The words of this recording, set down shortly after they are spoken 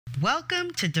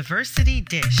Welcome to Diversity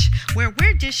Dish, where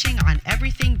we're dishing on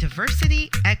everything diversity,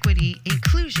 equity,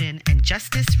 inclusion, and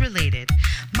justice related.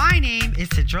 My name is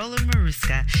Cedrola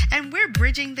Maruska, and we're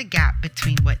bridging the gap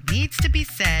between what needs to be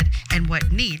said and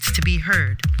what needs to be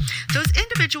heard. Those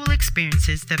individual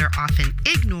experiences that are often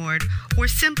ignored or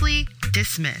simply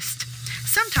dismissed.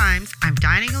 Sometimes I'm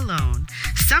dining alone,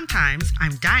 sometimes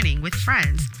I'm dining with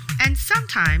friends, and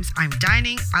sometimes I'm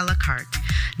dining a la carte.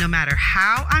 No matter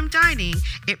how I'm dining,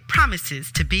 it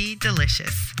promises to be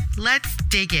delicious. Let's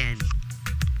dig in.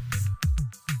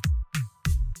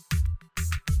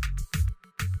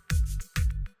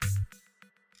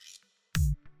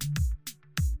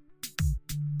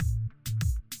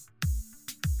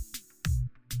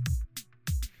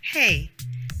 Hey,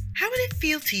 how would it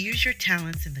feel to use your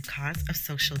talents in the cause of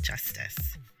social justice?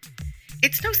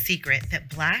 It's no secret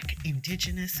that Black,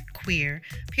 Indigenous, queer,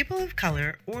 people of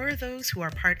color, or those who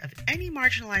are part of any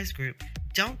marginalized group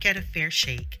don't get a fair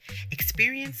shake,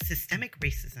 experience systemic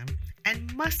racism,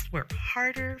 and must work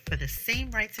harder for the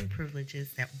same rights and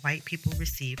privileges that white people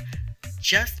receive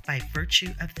just by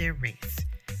virtue of their race.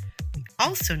 We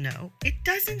also know it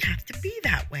doesn't have to be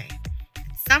that way.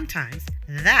 And sometimes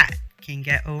that can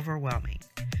get overwhelming.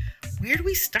 Where do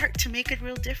we start to make a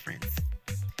real difference?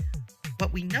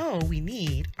 What we know we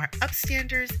need are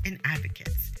upstanders and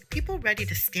advocates, people ready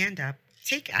to stand up,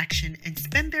 take action, and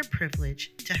spend their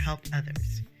privilege to help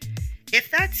others.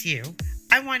 If that's you,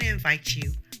 I want to invite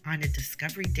you on a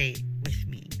discovery date with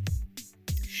me.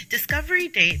 Discovery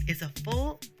Date is a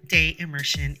full day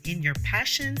immersion in your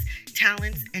passions,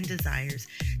 talents, and desires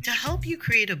to help you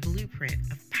create a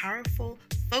blueprint of powerful,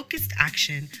 focused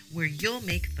action where you'll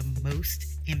make the most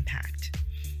impact.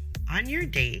 On your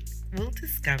date, we'll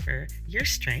discover your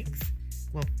strengths,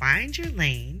 we'll find your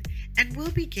lane, and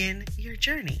we'll begin your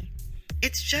journey.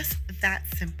 It's just that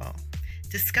simple.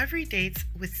 Discovery Dates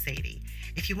with Sadie.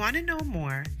 If you want to know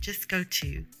more, just go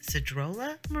to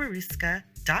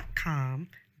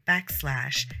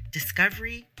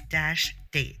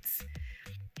cedrolamaruska.com/discovery-dates.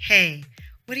 Hey,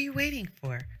 what are you waiting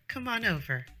for? Come on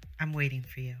over. I'm waiting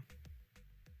for you.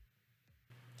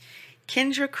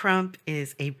 Kendra Crump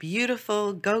is a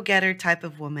beautiful, go-getter type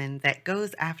of woman that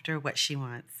goes after what she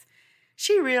wants.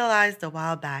 She realized a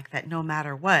while back that no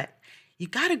matter what, you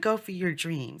gotta go for your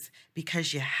dreams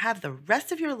because you have the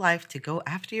rest of your life to go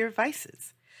after your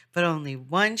vices, but only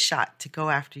one shot to go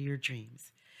after your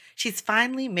dreams. She's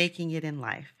finally making it in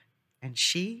life, and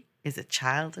she is a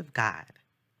child of God.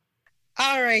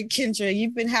 All right, Kendra,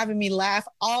 you've been having me laugh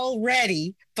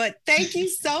already, but thank you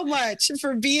so much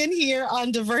for being here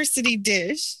on Diversity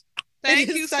Dish. Thank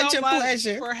you such so a much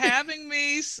pleasure. for having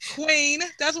me, Queen.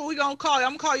 That's what we're going to call you.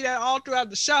 I'm going to call you that all throughout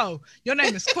the show. Your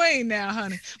name is Queen now,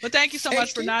 honey. But thank you so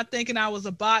much for not thinking I was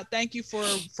a bot. Thank you for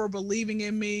believing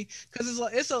in me, because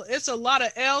it's a lot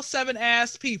of L7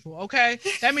 ass people, okay?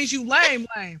 That means you lame.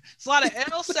 It's a lot of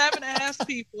L7 ass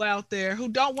people out there who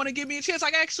don't want to give me a chance. I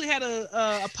actually had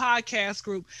a podcast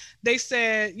group. They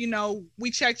said,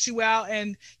 we checked you out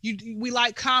and we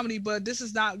like comedy, but this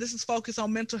is focused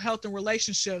on mental health and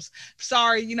relationships.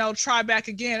 Sorry, try back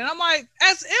again. And I'm like,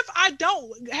 as if I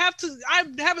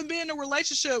haven't been in a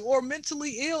relationship or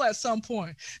mentally ill at some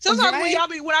point. Sometimes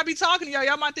when I be talking to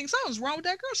y'all might think something's wrong with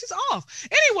that girl. She's off.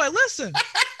 Anyway, listen.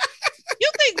 You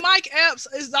think Mike Epps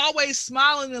is always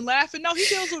smiling and laughing? No, he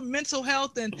deals with mental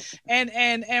health and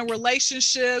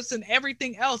relationships and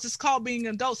everything else. It's called being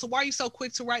an adult. So why are you so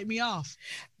quick to write me off?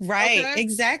 Right, okay?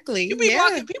 Exactly. People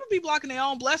be blocking their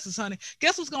own blessings, honey.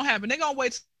 Guess what's gonna happen? They're gonna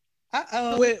wait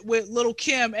with Little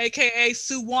Kim, aka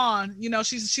Sue Wan.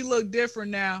 She look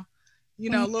different now.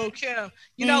 Little Kim.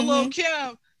 Little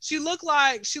Kim. She looks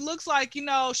like she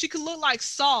could look like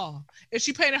Saw if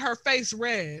she painted her face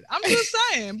red. I'm just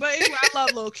saying. But anyway, I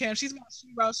love Lil' Kim. She's my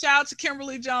hero. Shout out to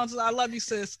Kimberly Jones. I love you,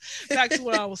 sis. Back to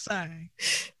what I was saying.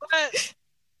 But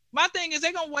my thing is,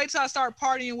 they're gonna wait till I start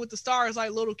partying with the stars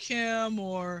like Little Kim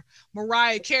or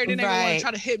Mariah Carey. Then they're gonna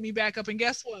try to hit me back up. And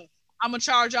guess what? I'm gonna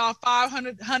charge y'all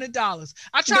 $500.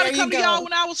 I tried to come to y'all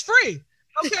when I was free.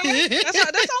 Okay, that's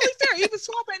only fair. Even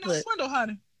swamp ain't no swindle,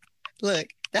 honey. Look,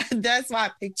 that's why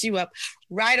I picked you up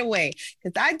right away,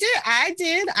 because I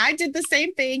did the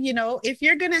same thing. If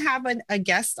you're gonna have a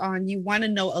guest on, you want to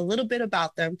know a little bit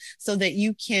about them so that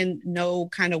you can know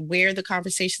kind of where the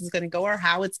conversation is going to go or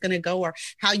how it's going to go or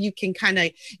how you can kind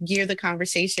of gear the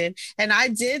conversation. And I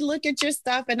did look at your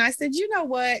stuff and I said, you know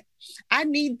what, I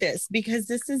need this because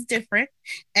this is different,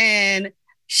 and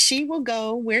she will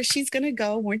go where she's going to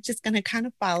go. We're just going to kind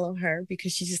of follow her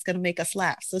because she's just going to make us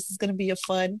laugh. So this is going to be a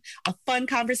fun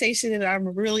conversation, and I'm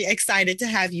really excited to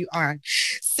have you on.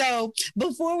 So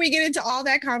before we get into all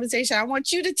that conversation, I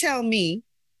want you to tell me,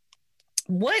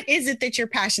 What is it that you're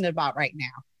passionate about right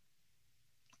now?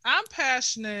 I'm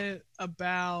passionate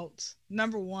about,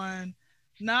 number one,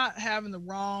 not having the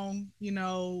wrong,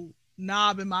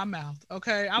 knob in my mouth.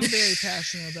 Okay. I'm very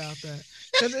passionate about that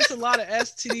because it's a lot of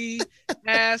STD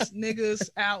ass niggas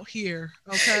out here.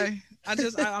 Okay.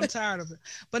 I'm tired of it.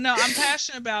 But no, I'm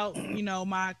passionate about,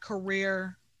 my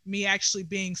career, me actually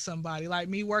being somebody, like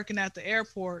me working at the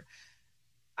airport.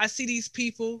 I see these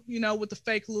people, with the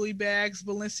fake Louis bags,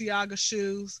 Balenciaga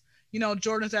shoes,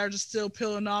 Jordans that are just still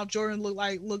peeling off. Jordan look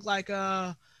like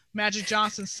Magic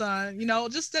Johnson's son,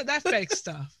 just that fake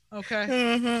stuff.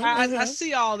 Okay. I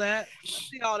see all that.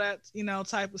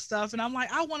 Type of stuff. And I'm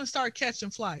like, I want to start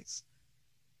catching flights.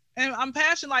 And I'm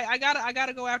passionate. Like I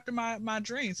gotta go after my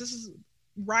dreams. This is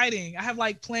writing. I have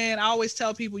like plan. I always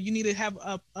tell people you need to have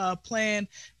a plan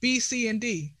B, C, and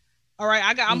D. All right.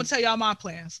 I'm gonna tell y'all my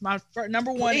plans. My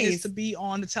number one is to be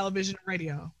on the television and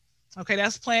radio. Okay,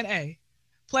 that's plan A.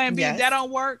 Plan B, if that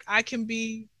don't work, I can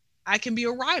be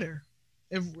a writer.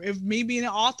 If me being an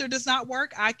author does not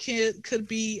work, I could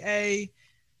be a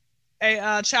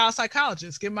child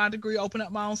psychologist, get my degree, open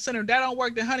up my own center. If that don't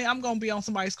work, then honey, I'm gonna be on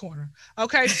somebody's corner.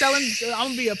 Okay, I'm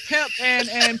gonna be a pimp and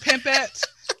pimpette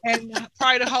and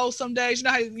probably the host some days.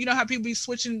 You know how people be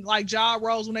switching like job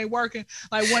roles when they working.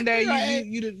 Like one day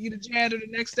you the janitor, the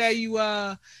next day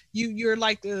you're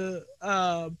like the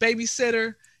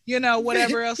babysitter.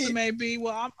 Whatever else it may be.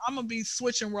 Well, I'm gonna be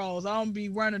switching roles. I'm gonna be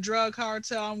running a drug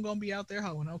cartel. I'm gonna be out there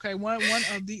hoeing. Okay, one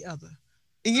of the other.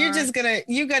 You're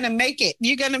gonna make it.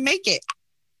 You're gonna make it.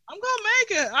 I'm gonna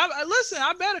make it. Listen,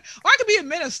 I better, or I could be a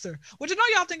minister. Which I know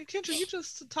y'all think, Kendra, you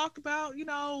just talk about,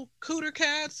 cooter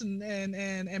cats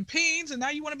and peens, and now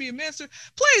you want to be a minister.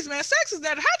 Please, man, sex is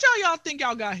that. How y'all think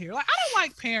y'all got here? Like, I don't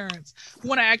like parents who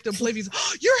want to act oblivious.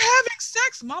 Oh, you're having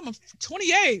sex, Mama,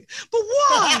 28, but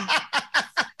why?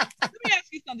 Let me ask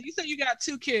you something. You said you got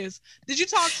 2 kids. Did you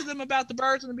talk to them about the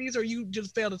birds and the bees, or you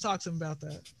just failed to talk to them about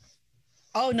that?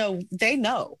 Oh no, they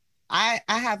know. I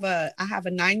have a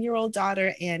 9-year-old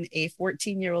daughter and a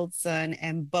 14-year-old son,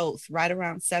 and both right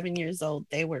around 7 years old,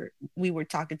 we were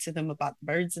talking to them about the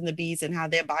birds and the bees and how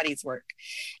their bodies work.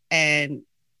 And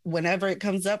whenever it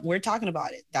comes up, we're talking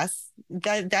about it. That's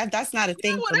not a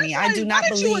thing for me. I do not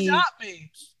believe. You adopt me?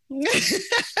 Well,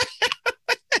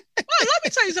 let me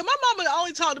tell you something. My mama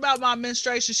only talked about my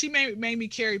menstruation. She made me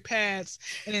carry pads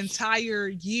an entire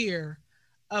year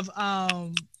of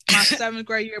my 7th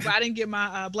grade year, but I didn't get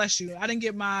my bless you. I didn't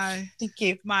get my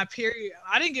my period.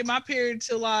 I didn't get my period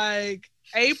till like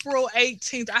April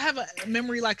 18th. I have a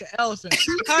memory like an elephant.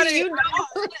 Honey, and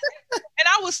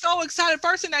I was so excited.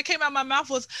 First thing that came out of my mouth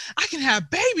was, I can have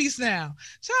babies now.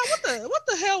 Child, what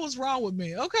the hell was wrong with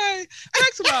me? Okay.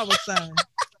 Back to what I was saying.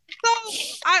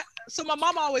 So my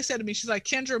mom always said to me, she's like,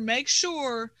 Kendra, make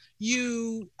sure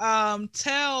you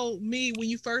tell me when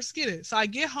you first get it. So I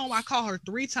get home, I call her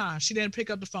 3 times. She didn't pick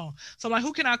up the phone. So I'm like,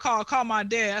 who can I call? I call my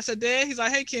dad. I said, Dad. He's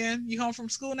like, hey, Ken, you home from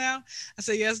school now? I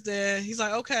said, yes, Dad. He's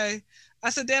like, okay. I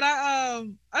said, Dad,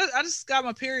 I just got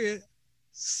my period.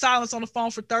 Silence on the phone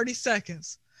for 30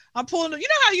 seconds. I'm pulling, you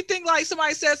know how you think like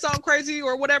somebody said something crazy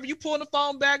or whatever, you pulling the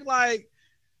phone back like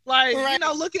right.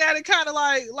 Looking at it kind of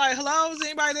like hello, is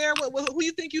anybody there? Who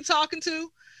you think you talking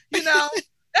to? That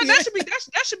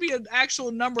should be an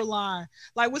actual number line.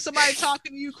 Like when somebody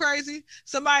talking to you crazy,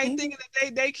 somebody thinking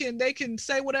that they can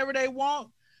say whatever they want,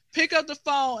 pick up the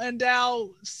phone and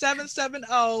dial 770.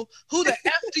 Who the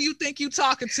F do you think you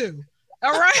talking to?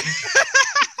 All right.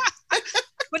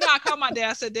 But no, I called my dad.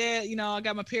 I said, Dad, I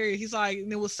got my period. He's like,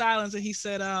 and it was silence, and he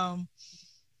said,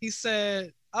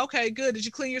 okay, good. Did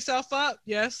you clean yourself up?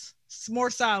 Yes. More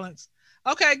silence.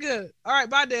 Okay, good. All right,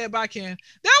 bye, Dad. Bye, Ken.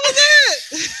 That was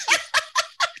it.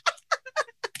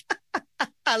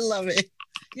 I love it.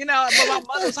 But my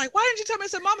mother was like, why didn't you tell me? I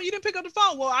said, Mama, you didn't pick up the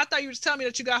phone. Well, I thought you were just telling me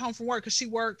that you got home from work because she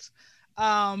worked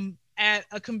at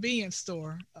a convenience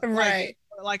store. Right.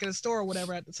 Like at a store or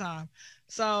whatever at the time.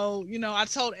 So, I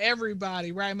told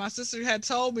everybody, right? My sister had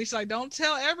told me, she's like, don't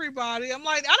tell everybody. I'm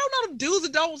like, I don't know the do's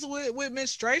and don'ts with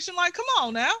menstruation. Like, come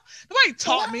on now. Nobody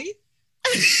taught me.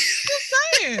 Just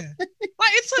saying.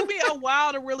 Like, it took me a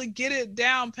while to really get it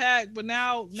down packed, but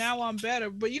now I'm better.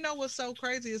 But you know what's so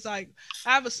crazy is like,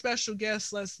 I have a special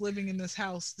guest that's living in this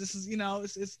house. This is,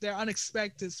 it's their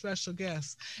unexpected special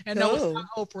guest. And no, it's not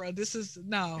Oprah. This is,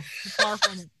 no, far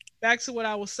from it. Back to what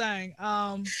I was saying.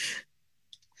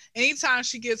 Anytime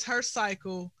she gets her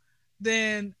cycle,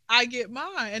 then I get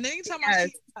mine. And anytime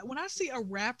when I see a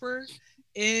rapper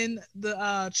in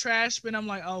the trash bin, I'm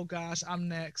like, oh gosh, I'm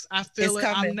next. I feel It's it.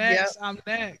 I'm coming. Yep. next. I'm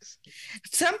next.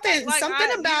 Something Like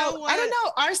about, I don't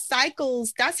know, our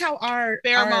cycles. That's how our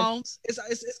pheromones.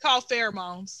 It's called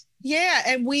pheromones. yeah,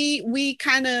 and we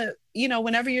kind of,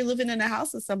 whenever you're living in a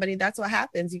house with somebody, that's what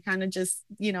happens. You kind of just,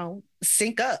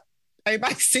 sync up.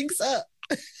 Everybody syncs up.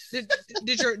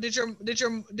 Did your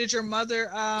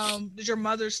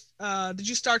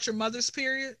start your mother's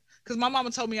period? Because my mama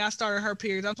told me I started her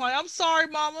period. I'm like, I'm sorry,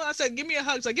 mama. I said, give me a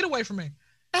hug. She's like, get away from me.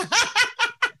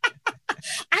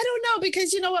 I don't know,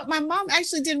 because you know what? My mom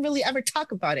actually didn't really ever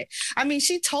talk about it. I mean,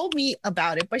 she told me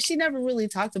about it, but she never really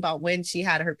talked about when she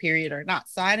had her period or not.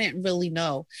 So I didn't really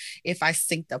know if I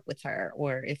synced up with her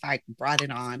or if I brought it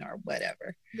on or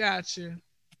whatever. Got you.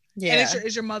 Yeah. And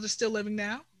is your mother still living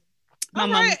now? My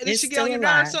mom Did she get on your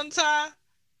nerves sometime?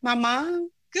 My mom?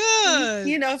 Good.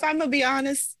 If I'm gonna be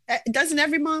honest, doesn't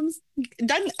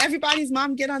everybody's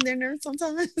mom get on their nerves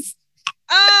sometimes?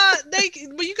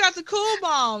 But you got the cool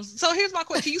moms. So here's my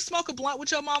question: can you smoke a blunt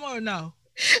with your mama or no?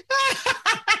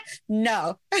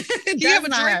 No. Can you have a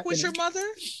drink with your mother?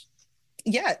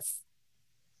 Yes.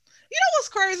 You know what's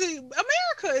crazy?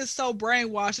 America is so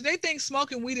brainwashed. They think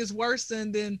smoking weed is worse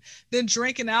than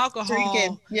drinking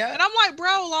alcohol. Yeah. And I'm like,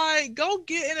 bro, like, go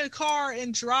get in a car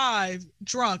and drive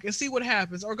drunk and see what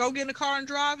happens, or go get in a car and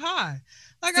drive high.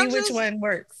 Like, see which one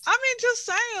works. I mean, just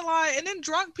saying, like, and then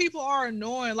drunk people are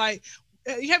annoying. Like,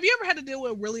 have you ever had to deal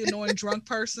with a really annoying drunk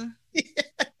person? Yes.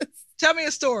 Tell me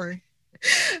a story.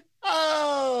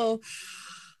 Oh,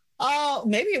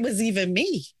 maybe it was even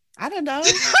me. I don't know.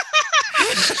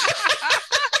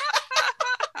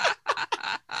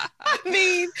 I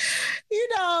mean,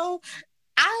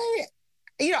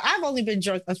 I've only been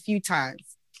drunk a few times,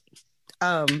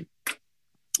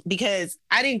 because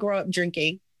I didn't grow up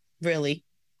drinking, really,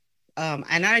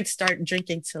 and I started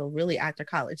drinking till really after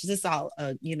college. This is all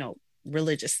a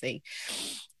religious thing,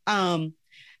 and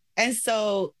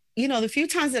so the few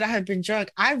times that I have been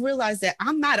drunk, I realized that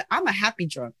I'm a happy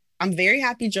drunk. I'm very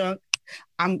happy drunk.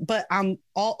 But I'm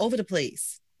all over the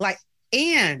place. Like,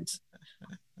 and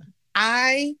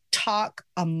I talk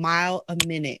a mile a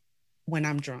minute when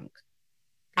I'm drunk.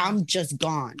 I'm just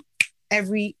gone.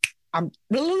 I'm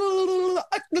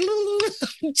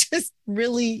just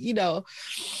really,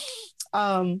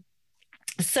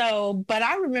 so, but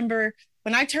I remember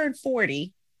when I turned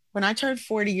 40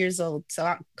 years old, so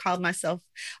I called myself,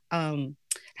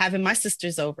 having my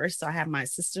sisters over. So I have my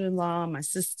sister-in-law, my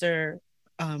sister,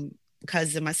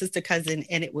 cousin, my sister cousin,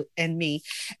 and me,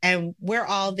 and we're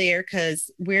all there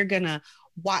because we're gonna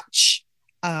watch.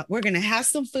 We're gonna have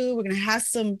some food. We're gonna have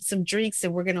some drinks,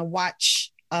 and we're gonna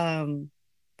watch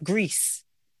Grease.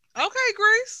 Okay,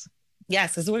 Grease.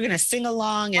 Yes, because we're gonna sing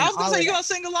along. And I was gonna say you're gonna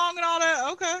sing along and all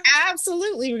that. Okay,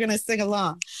 absolutely, we're gonna sing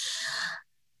along.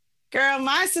 Girl,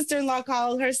 my sister-in-law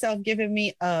called herself giving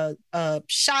me a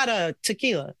shot of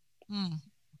tequila.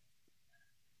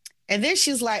 And then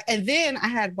she's like, and then I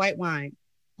had white wine.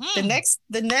 The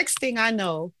next thing I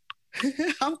know,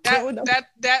 I'm throwing up.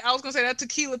 That I was gonna say that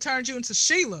tequila turned you into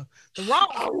Sheila.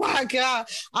 Oh my God.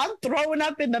 I'm throwing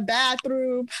up in the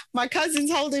bathroom. My cousin's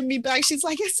holding me back. She's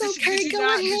like, it's okay. Did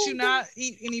you not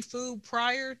eat any food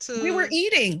prior to? We were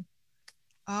eating.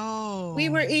 Oh. We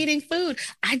were eating food.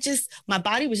 My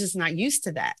body was just not used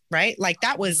to that, right? Like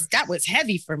that was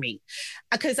heavy for me,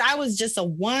 because I was just a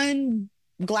one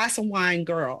glass of wine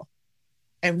girl.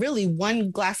 And really one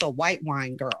glass of white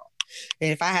wine girl. And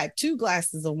if I had 2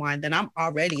 glasses of wine, then I'm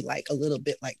already like a little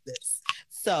bit like this.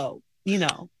 So,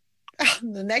 the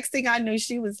next thing I knew,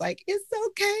 she was like, it's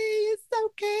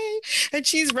okay. And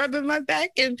she's rubbing my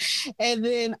back and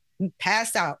then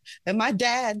passed out. And my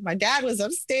dad was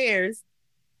upstairs,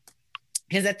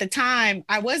 because at the time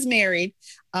I was married,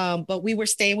 but we were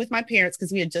staying with my parents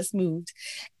because we had just moved.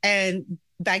 And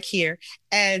back here,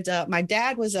 and my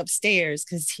dad was upstairs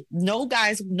because no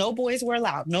boys were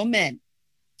allowed, no men,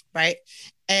 right?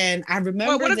 And I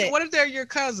remember what if they're your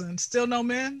cousins? Still no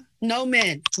men? No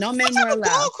men were allowed. What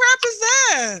bull crap is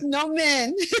that? No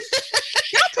men.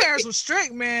 Your parents were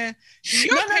strict, man.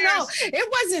 No, it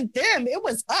wasn't them, it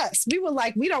was us. We were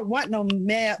like, we don't want no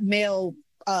male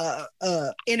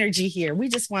energy here. We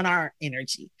just want our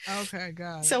energy. Okay,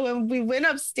 got it. So when we went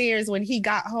upstairs, when he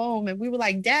got home, and we were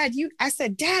like, I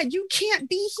said, Dad, you can't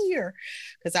be here,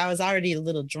 because I was already a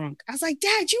little drunk. I was like,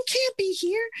 Dad, you can't be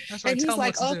here. That's right, and he's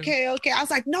like, okay. I was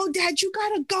like, no, Dad, you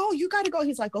gotta go.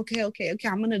 He's like, okay.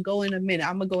 I'm gonna go in a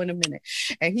minute.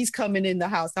 And he's coming in the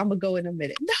house. I'm gonna go in a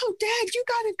minute. No, Dad, you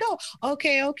gotta go.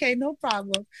 Okay, no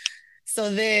problem. So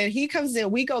then he comes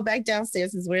in, we go back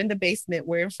downstairs because we're in the basement.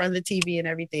 We're in front of the TV and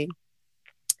everything.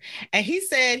 And he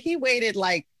said he waited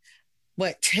like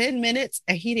 10 minutes,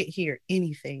 and he didn't hear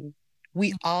anything.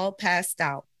 We all passed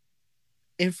out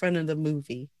in front of the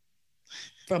movie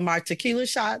from our tequila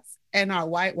shots and our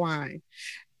white wine.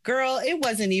 Girl, it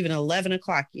wasn't even 11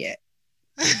 o'clock yet.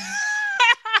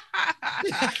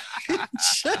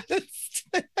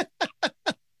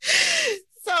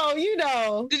 So, you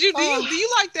know. Do you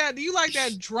like that? Do you like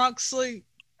that drunk sleep?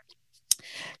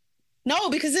 No,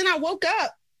 because then I woke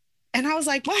up and I was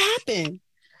like, what happened?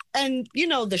 And, you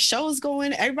know, the show's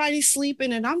going, everybody's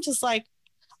sleeping. And I'm just like,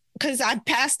 because I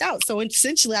passed out. So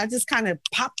essentially, I just kind of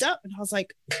popped up and I was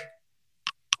like,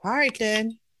 all right,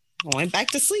 then. I went back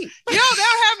to sleep. Yo,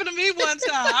 that happened to me one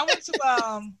time.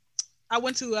 I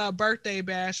went to Birthday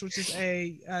Bash, which is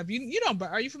are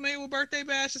you familiar with Birthday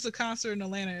Bash? It's a concert in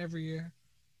Atlanta every year.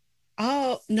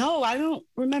 Oh, no, I don't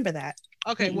remember that.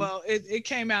 Okay, well, it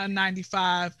came out in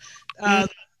 95.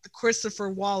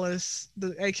 Christopher Wallace,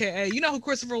 AKA, you know who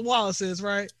Christopher Wallace is,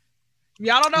 right?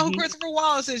 Y'all don't know who Christopher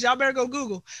Wallace is. Y'all better go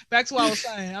Google. Back to what I was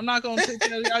saying. I'm not going to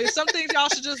tell y'all. Some things y'all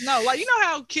should just know. Like, you know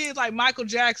how kids like Michael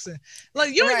Jackson,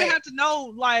 like, you don't even have to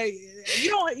know, like,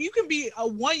 you can be a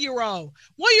 1-year-old.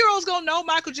 1-year-old's going to know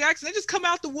Michael Jackson. They just come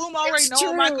out the womb already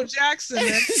knowing Michael Jackson.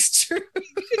 It's true. How the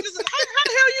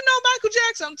hell you know Michael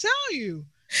Jackson? I'm telling you.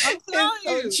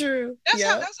 It's so true.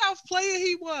 That's how player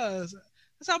he was.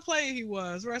 That's how player he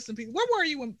was. Rest in peace. Where were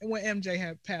you when MJ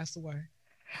had passed away?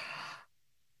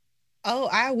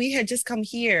 Oh, we had just come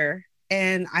here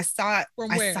and I saw it.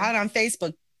 I saw it on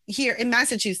Facebook here in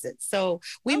Massachusetts. So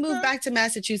we moved back to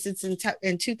Massachusetts in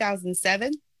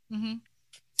 2007. Mm-hmm.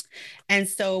 And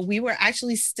so we were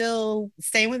actually still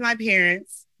staying with my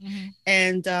parents. Mm-hmm.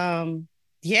 And and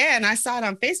I saw it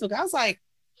on Facebook. I was like,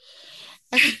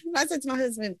 I said to my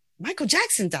husband, Michael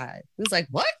Jackson died. He was like,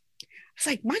 what? I was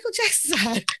like, Michael Jackson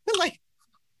died. I was like,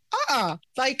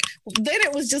 like, then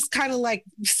it was just kind of like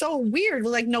so weird.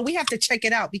 We're like, no, we have to check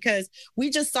it out because we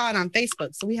just saw it on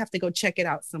Facebook. So we have to go check it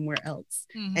out somewhere else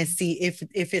and see if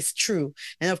it's true.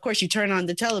 And of course you turn on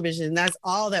the television and that's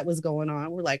all that was going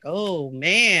on. We're like, oh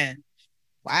man,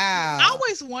 wow. I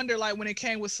always wonder, like, when it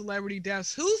came with celebrity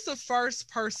deaths, who's the first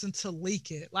person to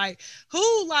leak it? Like,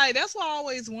 that's what I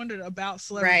always wondered about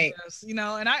celebrity deaths, you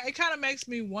know, and it kind of makes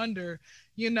me wonder,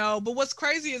 you know. But what's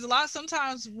crazy is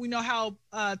sometimes we know how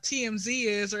TMZ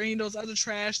is, or any of those other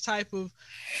trash type of,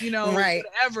 you know,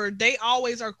 whatever. They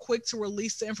always are quick to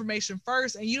release the information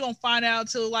first, and you don't find out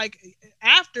till like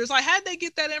after. It's like, how'd they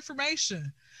get that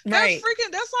information? That's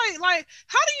like,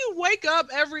 how do you wake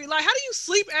up how do you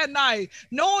sleep at night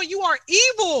knowing you are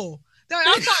evil?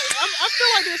 I feel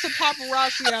like there's some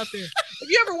paparazzi out there. If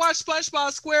you ever watched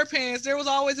SpongeBob SquarePants, there was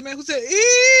always a man who said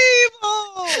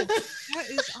evil.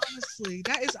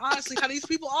 That is honestly how these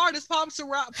people are. This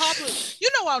popular, you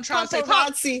know what I'm trying to say.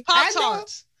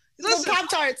 Pop-Tarts. Listen,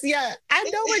 Pop-Tarts, yeah. I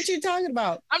know what you're talking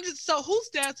about. I'm just, so whose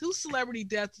celebrity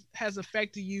death has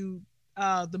affected you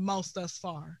the most thus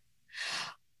far?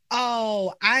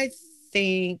 Oh, I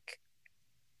think,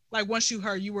 like, once you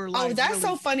heard, you were like, oh, that's really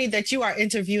so funny that you are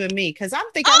interviewing me, because I'm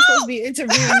thinking I'm supposed to be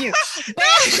interviewing you. But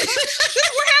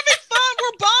we're having fun.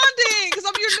 We're bonding because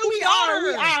I'm your new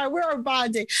daughter. We're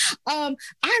bonding. I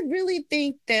really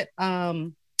think that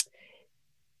I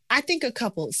think a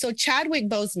couple. So Chadwick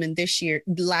Boseman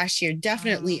last year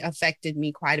definitely affected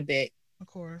me quite a bit. Of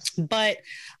course. But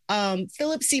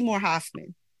Philip Seymour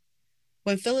Hoffman.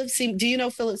 Do you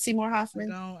know Philip Seymour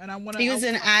Hoffman? I don't, and he was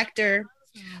an actor.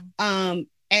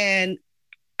 And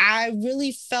I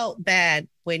really felt bad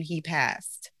when he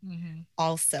passed.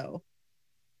 Also.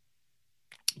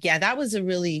 Yeah, that was a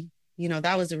really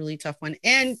tough one.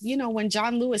 And, you know, when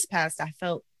John Lewis passed, I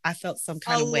felt some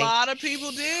kind of way. A lot of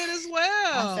people did as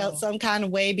well. I felt some kind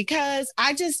of way because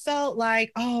I just felt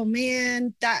like, oh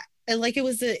man, like it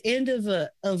was the end of a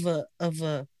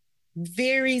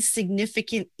very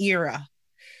significant era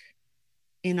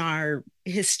in our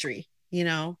history, you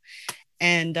know?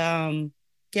 And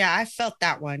I felt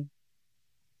that one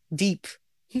deep.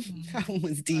 That one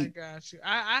was deep. I got you.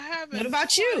 I haven't. What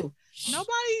about you?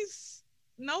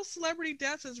 No celebrity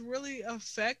death has really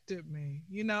affected me.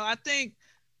 You know, I think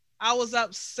I was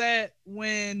upset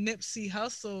when Nipsey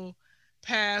Hussle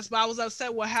passed, but I was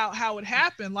upset with how it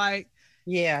happened. Like,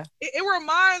 yeah, it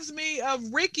reminds me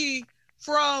of Ricky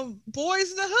from Boys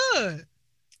in the Hood.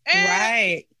 And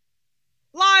right.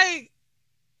 Like,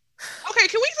 okay,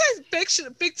 can we say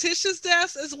fictitious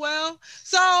deaths as well?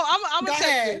 So I'm gonna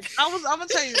tell you. I'm gonna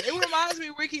tell you. It reminds me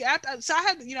of Ricky. So I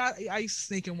had, you know, I used to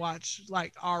sneak and watch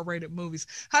like R-rated movies.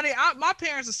 Honey, my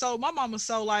parents are so. My mom was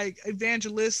so like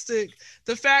evangelistic.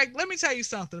 Let me tell you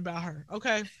something about her.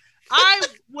 Okay, I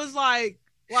was like,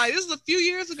 Like, this is a few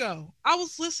years ago. I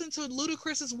was listening to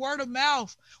Ludacris's Word of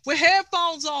Mouth with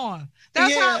headphones on.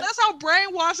 That's how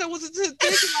brainwashed I was into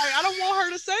thinking, like, I don't want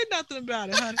her to say nothing about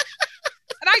it, honey.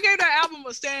 And I gave that album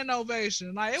a standing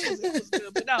ovation. Like, it was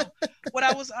good. But no, what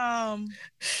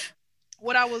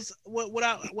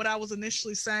I was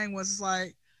initially saying was,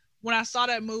 like, when I saw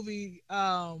that movie,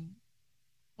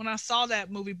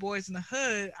 Boys in the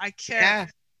Hood, I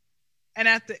kept, and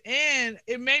at the end,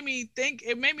 it made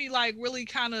me like really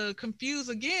kind of confused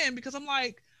again, because I'm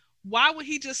like, why would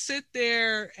he just sit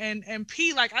there and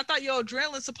pee? Like, I thought your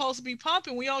adrenaline's supposed to be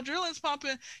pumping. When your adrenaline's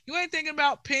pumping, you ain't thinking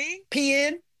about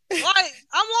peeing. Like,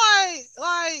 I'm like,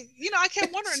 I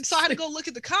kept wondering, so I had to go look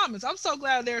at the comments. I'm so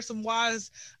glad there are some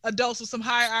wise adults with some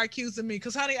higher IQs than me,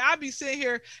 because, honey, I'd be sitting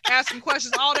here asking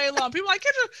questions all day long. People are like,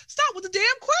 Kendra, stop with the damn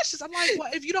questions. I'm like, well,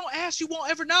 if you don't ask, you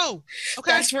won't ever know.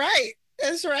 Okay, that's right.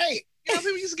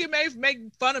 People used to make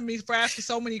fun of me for asking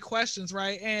so many questions,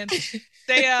 right? And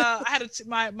they, I had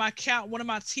one of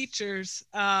my teachers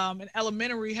in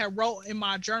elementary had wrote in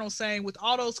my journal saying, with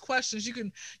all those questions,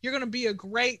 you're gonna be a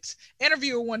great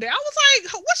interviewer one day. I was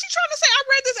like, what's she trying to say? I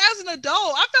read this as an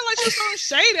adult. I felt like she was throwing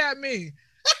shade at me.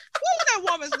 What was that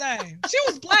woman's name? She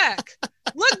was black.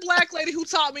 Look, black lady who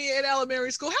taught me in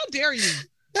elementary school. How dare you?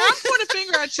 I'm pointing a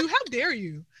finger at you. How dare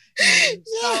you?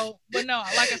 So, but no,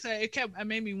 like I said, it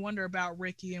made me wonder about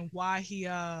Ricky and why he,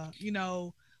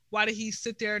 why did he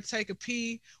sit there and take a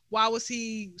pee? Why was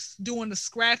he doing the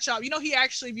scratch off? He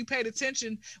actually, if you paid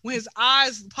attention, when his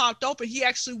eyes popped open, he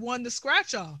actually won the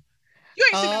scratch off. You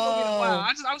ain't seen that movie in a while.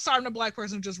 I'm sorry, I'm the black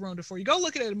person who just ruined it for you. Go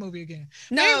look at the movie again.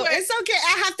 No, anyway, it's okay.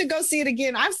 I have to go see it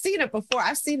again. I've seen it before.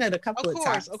 I've seen it a couple of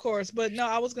times. Of course. But no,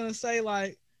 I was gonna say,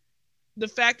 like, the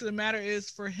fact of the matter is,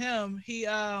 for him, he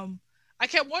I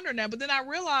kept wondering that, but then I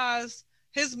realized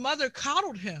his mother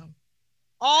coddled him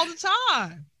all the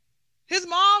time. His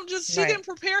mom she didn't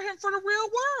prepare him for the real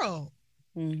world.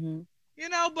 Mm-hmm.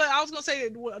 But I was going to say,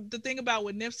 the thing about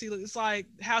with Nipsey, it's like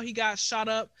how he got shot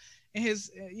up in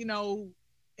his, in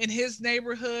his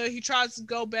neighborhood. He tries to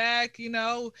go back,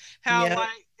 how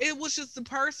like it was just the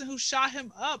person who shot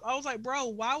him up. I was like, bro,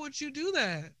 why would you do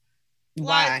that?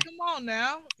 Why? Like, come on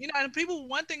now. And people,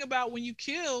 one thing about when you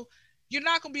kill, you're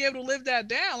not going to be able to live that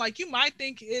down. Like, you might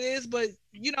think it is, but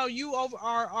you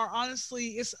are honestly,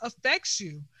 it affects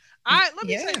you. Let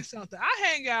me tell you something. I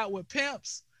hang out with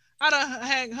pimps. I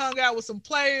done hung out with some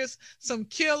players, some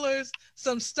killers,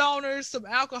 some stoners, some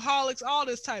alcoholics, all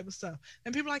this type of stuff.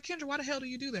 And people are like, Kendra, why the hell do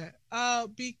you do that?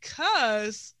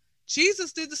 Because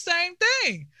Jesus did the same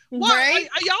thing. Why? Right?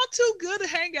 Are y'all too good to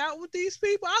hang out with these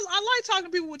people? I like talking to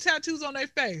people with tattoos on their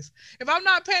face. If I'm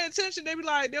not paying attention, they'll be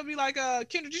like, Kendra,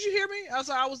 did you hear me?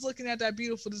 I was looking at that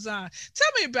beautiful design.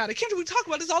 Tell me about it. Kendra, we talk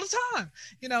about this all the time.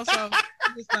 So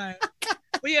I'm just saying.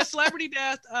 But yeah, celebrity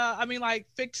death,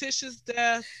 fictitious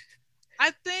death.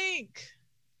 I think,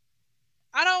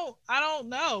 I don't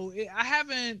know. I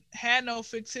haven't had no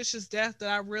fictitious death that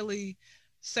I really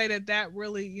say that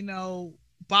really,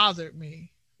 bothered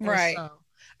me. Right. So.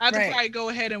 I have to probably go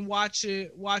ahead and watch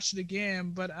it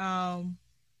again. But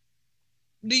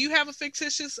do you have a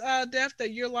fictitious death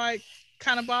that you're like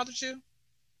kind of bothered you?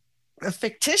 A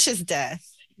fictitious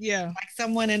death? Yeah. Like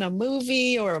someone in a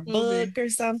movie or a book or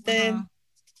something?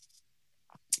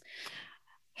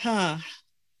 I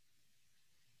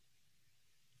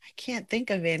can't think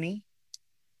of any.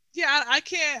 Yeah, I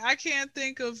can't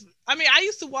think of. I mean, I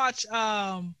used to watch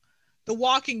The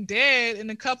Walking Dead,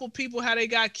 and a couple people, how they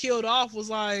got killed off was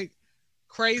like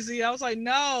crazy. I was like,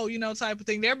 no, type of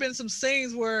thing. There have been some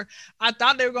scenes where I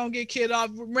thought they were gonna get killed off.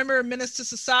 Remember Menace to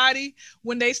Society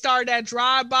when they started that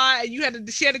drive-by and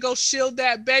she had to go shield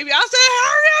that baby? I said,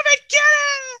 hurry up and get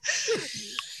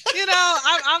it.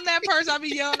 I'm that person. I'll be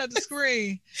yelling at the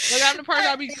screen. Like, I'm the person.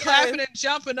 I'll be clapping and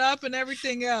jumping up and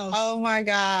everything else. Oh my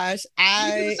gosh!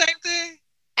 You do the same thing.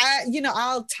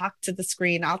 I'll talk to the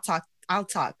screen. I'll talk.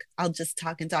 I'll just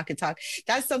talk and talk and talk.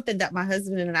 That's something that my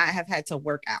husband and I have had to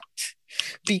work out,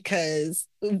 because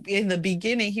in the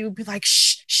beginning he would be like,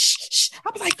 shh, shh, shh.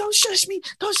 I'll be like, don't shush me.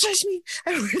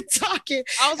 And we're talking.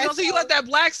 I was going to say, you let that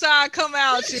black side come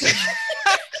out.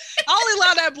 I only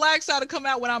allow that black side to come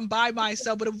out when I'm by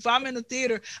myself. But if I'm in the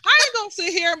theater, I ain't gonna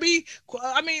sit here and be,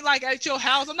 like at your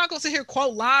house, I'm not gonna sit here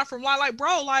quote line from line. Like,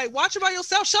 bro, like, watch it by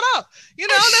yourself. Shut up.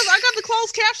 I got the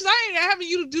closed captions. I ain't having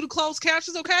you to do the closed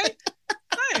captions, okay?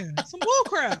 Man, some bull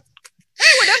crap.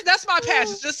 Anyway, that's my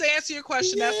passions. Just to answer your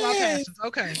question, that's my passions.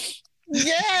 Okay.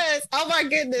 Yes. Oh my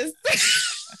goodness.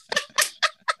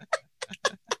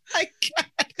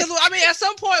 Because I mean, at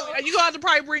some point, you're gonna have to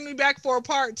probably bring me back for a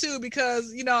part 2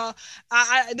 because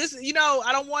I this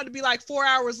I don't want it to be like 4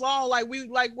 hours long. Like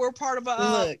we're part of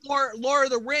a Lord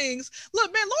of the Rings.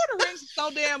 Look, man, Lord of the Rings is so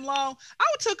damn long. I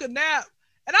took a nap.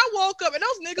 And I woke up and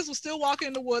those niggas were still walking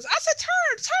in the woods. I said,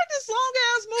 turn this long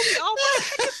ass movie off. What the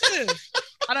heck is this?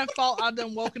 I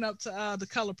done woken up to The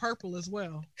Color Purple as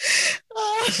well.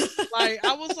 Like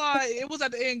I was like, it was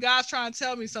at the end. God's trying to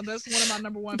tell me something. That's one of my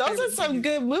number one. Those are some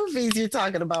movies. Good movies you're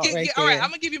talking about, right? All right, I'm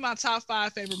gonna give you my top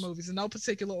 5 favorite movies in no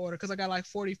particular order because I got like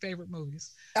 40 favorite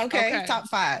movies. Okay. Top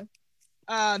 5.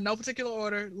 No particular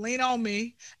order. Lean on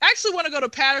Me. I actually want to go to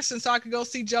Patterson so I can go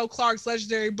see Joe Clark's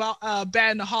legendary bat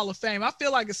in the Hall of Fame. I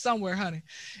feel like it's somewhere, honey.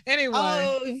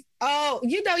 Anyway.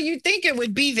 You think it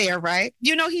would be there, right?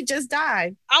 He just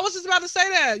died. I was just about to say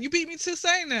that. You beat me to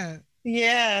saying that.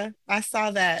 Yeah, I saw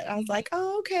that. I was like,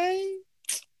 oh, okay.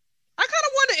 I kind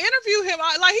of wanted to interview him.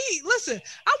 I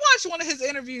watched one of his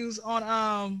interviews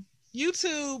on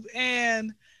YouTube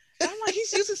and I'm like,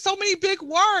 he's using so many big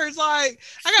words. Like,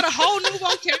 I got a whole new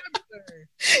vocabulary.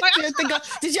 Like,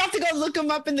 did you have to go look them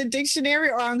up in the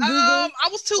dictionary or on Google? I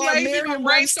was too lazy.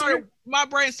 My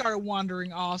brain started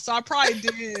wandering off. So I probably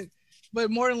did,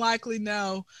 but more than likely,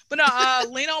 no. But no,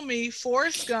 Lean on Me,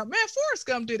 Forrest Gump. Man, Forrest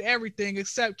Gump did everything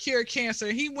except cure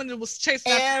cancer. He was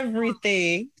chasing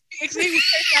everything. He was chasing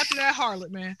after that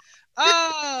harlot, man.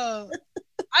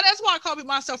 That's why I call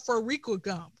myself Frederica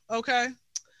Gump. Okay.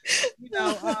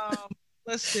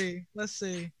 Let's see.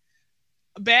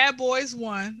 Bad Boys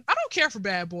 1. I don't care for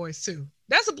Bad Boys 2.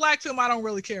 That's a black film I don't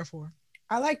really care for.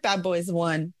 I like Bad Boys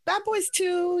 1. Bad Boys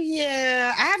 2,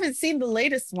 yeah. I haven't seen the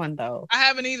latest one though. I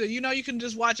haven't either. You can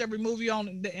just watch every movie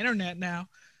on the internet now.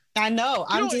 I know.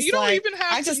 I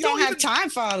just don't have time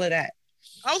for all of that.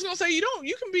 I was gonna say you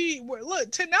can be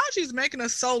look, technology is making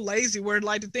us so lazy where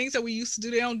like the things that we used to do,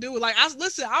 they don't do it. Like I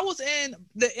was in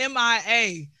the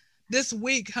MIA this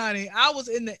week, honey. I was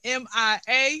in the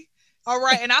MIA. All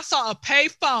right. And I saw a pay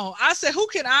phone. I said, who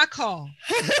can I call?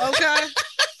 Okay.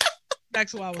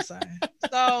 That's what I was saying.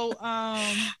 So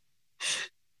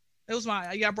it was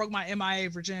I broke my MIA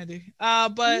virginity.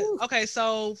 But Ooh. Okay,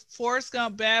 so Forrest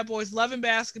Gump, Bad Boys, Love and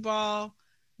Basketball.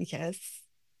 Yes.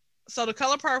 So The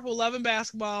Color Purple, Love and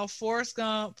Basketball, Forrest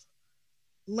Gump,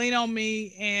 Lean on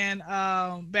Me, and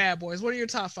Bad Boys. What are your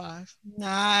top 5?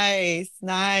 Nice.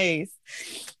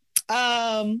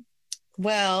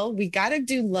 Well, we got to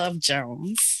do Love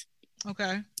Jones.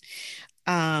 Okay.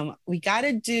 We got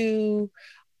to do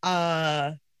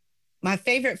my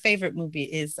favorite movie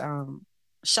is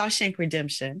Shawshank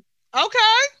Redemption. Okay.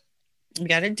 We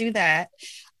got to do that.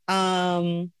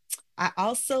 I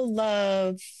also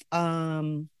love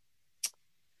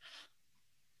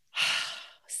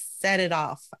Set It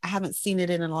Off. I haven't seen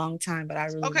it in a long time, but I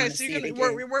really want to see it again.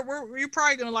 You're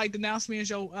probably gonna like denounce me as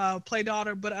your play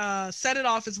daughter, but Set It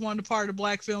Off is one of the part of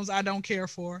black films I don't care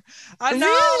for. I know.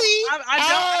 Really?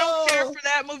 I don't care for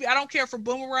that movie. I don't care for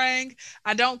Boomerang.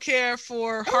 I don't care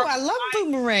for. I love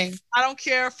Boomerang. I don't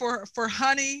care for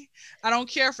Honey. I don't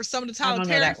care for some of the Tyler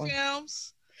Perry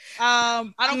films.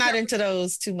 I'm not into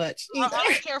those too much. I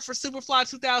don't care for Superfly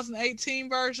 2018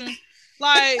 version.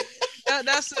 Like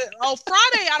that's it. Oh,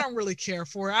 Friday, I don't really care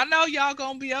for it. I know y'all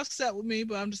gonna be upset with me,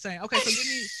 but I'm just saying. Okay, so give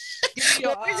me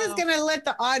your. We're just gonna let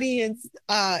the audience,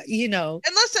 And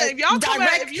listen, if y'all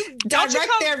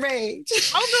direct their rage.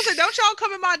 I was gonna say, don't y'all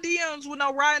come in my DMs with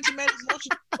no Rotten Tomatoes. Don't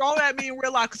you throw at me in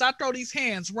real life because I throw these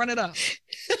hands. Run it up.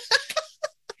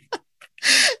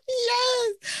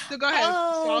 Yes. So go ahead.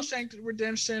 Shawshank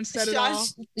Redemption. Set It Off.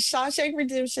 Shawshank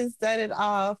Redemption. Set It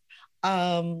Off.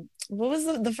 What was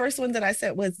the first one that I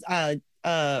said was now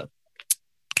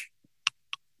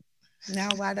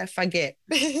why'd I forget?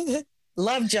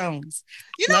 Love Jones.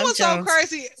 You know what's so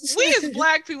crazy? We as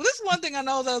black people, this is one thing I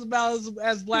know about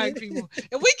as black people.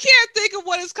 If we can't think of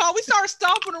what it's called, we start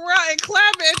stomping around and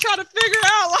clapping and trying to figure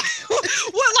out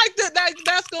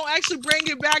that's gonna actually bring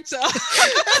it back to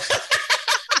us.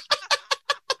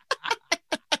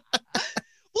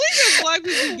 We as black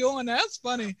people doing that. That's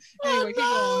funny. Anyway, keep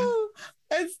going.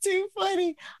 That's too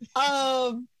funny.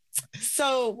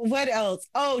 So what else?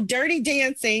 Oh, Dirty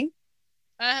Dancing.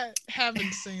 I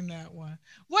haven't seen that one.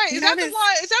 Wait, is that the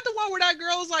one? Is that the one where that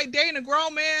girl's like dating a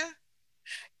grown man?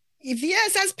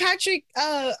 Yes, that's Patrick.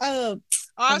 I've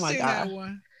seen that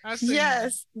one.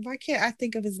 Yes. Why can't I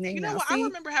think of his name? You know what? I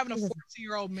remember having a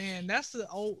 14-year-old man. That's the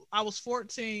old. I was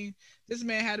 14. This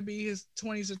man had to be his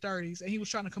 20s or 30s, and he was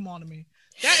trying to come on to me.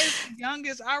 That is the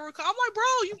youngest I recall. I'm like, bro,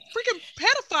 you freaking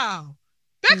pedophile.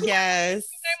 Yes.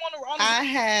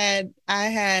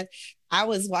 I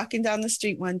was walking down the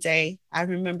street one day. I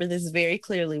remember this very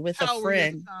clearly with a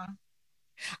friend.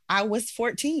 I was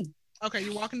 14. Okay,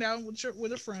 you're walking down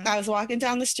with a friend. I was walking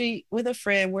down the street with a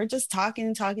friend. We're just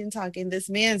talking, talking, talking. This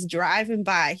man's driving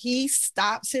by. He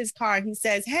stops his car. He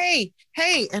says, "Hey,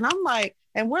 hey." And I'm like,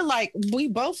 and we're like, we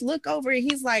both look over and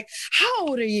he's like, "How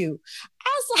old are you?"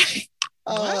 I was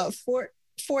like,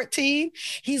 14.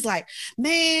 He's like,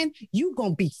 "Man, you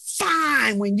gonna be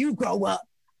fine when you grow up."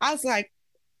 I was like,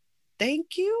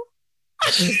 "Thank you."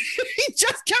 He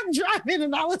just kept driving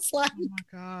and I was like, oh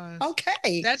my gosh.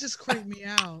 Okay. That just creeped me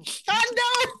out. I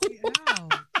know.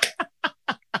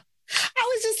 I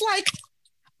was just like,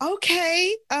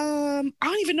 okay, I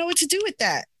don't even know what to do with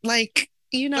that. Like,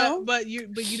 you know. But you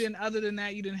didn't, other than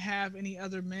that, you didn't have any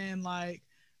other men like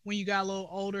when you got a little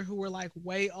older who were like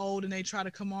way old and they try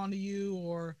to come on to you,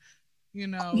 or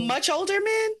much older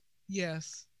men?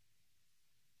 Yes.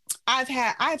 I've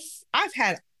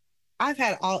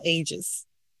had all ages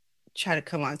try to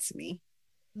come on to me.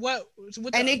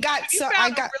 And it got so I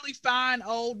got a really fine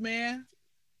old man.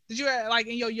 Did you like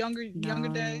in your younger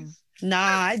days? Nah,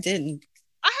 I didn't.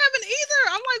 I haven't either.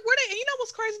 I'm like, where they? You know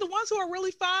what's crazy? The ones who are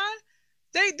really fine,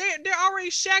 they're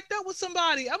already shacked up with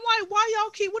somebody. I'm like, why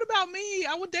y'all keep? What about me?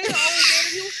 I would date an old man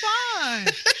and he was fine.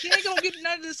 He ain't gonna get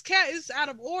none of this cat. It's out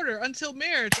of order until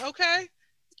marriage. Okay.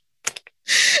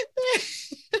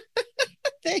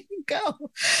 There you go.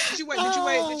 Did you wait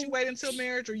until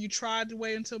marriage, or you tried to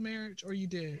wait until marriage, or you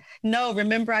did? No,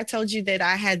 remember I told you that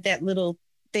I had that little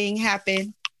thing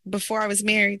happen before I was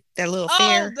married, that little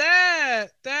affair. Oh, that.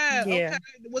 Yeah. Okay.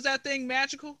 Was that thing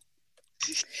magical?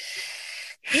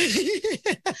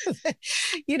 It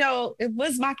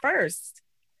was my first.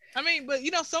 I mean, but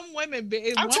some women.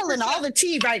 I'm telling all the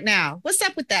tea right now. What's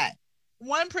up with that?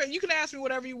 You can ask me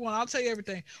whatever you want. I'll tell you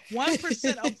everything.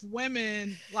 1% of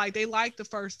women, like, they like the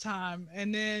first time,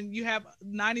 and then you have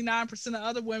 99% of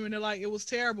other women. They're like, it was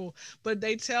terrible, but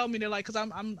they tell me, they're like, because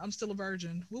I'm still a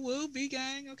virgin. Woo woo, V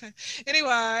gang. Okay. Anyway.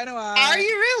 Are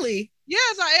you really?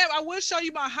 Yes, I am. I will show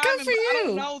you my hymen. Good for you. I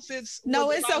don't know if it's.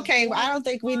 No, it's okay. I don't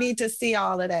think we need to see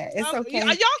all of that. It's okay.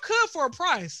 Y'all could for a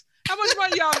price. How much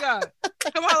money y'all got?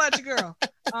 Come on, let your girl.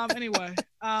 Anyway,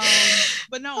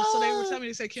 but no. So they were telling me,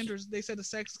 they said, Kendra, they said the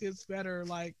sex gets better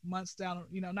like months down,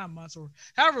 not months, or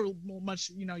however much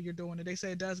you're doing it. They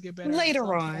say it does get better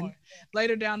later on. Point.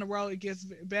 Later down the road, it gets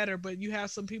better. But you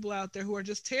have some people out there who are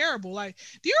just terrible. Like,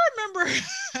 do you remember?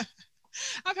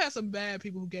 I've had some bad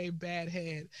people who gave bad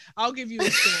head. I'll give you a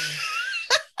story.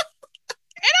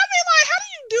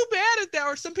 Do bad at that,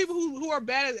 or some people who are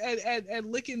bad at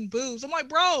licking boobs. I'm like,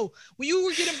 bro, when you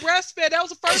were getting breastfed, that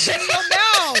was the first thing in your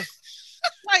mouth.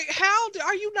 Like, how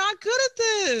are you not good at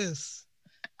this?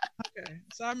 Okay,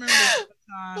 so I remember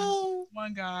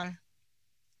one guy.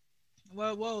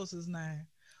 What was his name?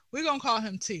 We're gonna call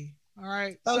him T. All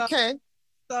right. Okay.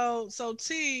 So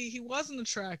T, he wasn't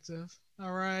attractive.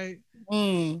 All right.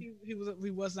 He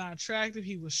was not attractive.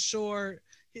 He was short.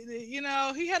 He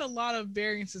had a lot of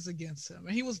variances against him,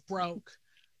 and he was broke,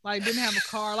 like didn't have a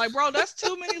car. Like, bro, that's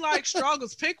too many like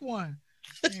struggles. Pick one.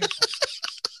 Anyway.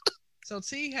 So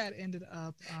T had ended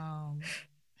up,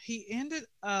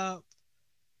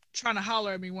 trying to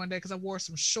holler at me one day because I wore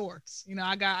some shorts.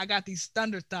 I got these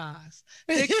thunder thighs,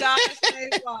 big thighs.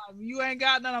 You ain't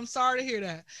got none. I'm sorry to hear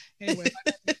that. Anyway,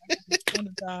 I got these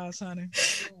thunder thighs, honey.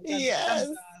 Yes.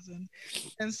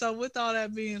 And so with all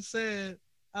that being said,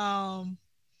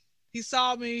 he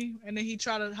saw me and then he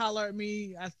tried to holler at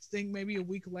me, I think maybe a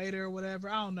week later or whatever.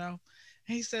 I don't know.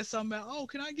 And he said something about, oh,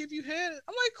 can I give you head?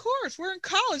 I'm like, of course, we're in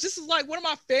college. This is like one of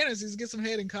my fantasies, get some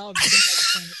head in college.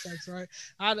 Sex, right?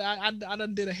 I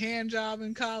done did a hand job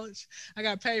in college. I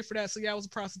got paid for that. So yeah, I was a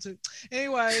prostitute.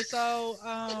 Anyway, so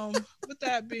with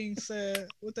that being said,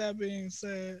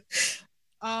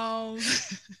 well,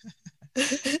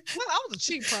 I was a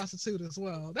cheap prostitute as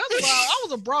well. That's why I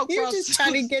was a broke You're prostitute. Just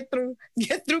trying to get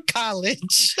through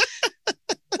college.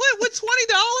 With $20?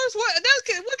 What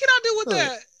can I do with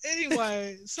that?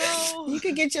 Anyway, so you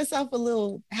could get yourself a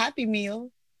little Happy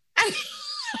Meal.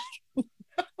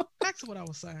 Back to what I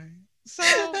was saying. So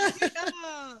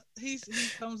he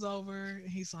comes over and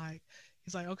he's like,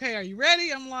 okay, are you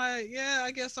ready? I'm like, yeah,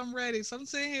 I guess I'm ready. So I'm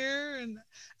sitting here, and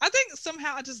I think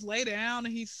somehow I just lay down,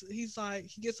 and he's like,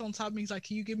 he gets on top of me. He's like,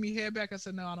 can you give me head back? I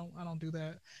said, no, I don't do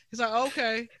that. He's like,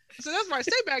 okay. I said, that's right.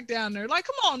 Stay back down there. Like,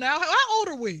 come on now. How old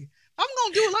are we? I'm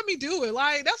gonna do it. Let me do it.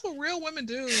 Like, that's what real women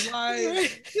do.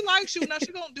 Like, she likes you now.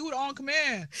 She gonna do it on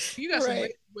command. You got some racist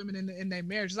women in their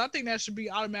marriages. I think that should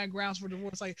be automatic grounds for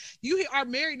divorce. Like, you are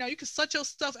married now. You can sut your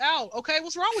stuff out. Okay,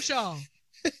 what's wrong with y'all?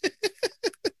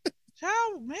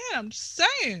 Child, man, I'm just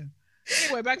saying.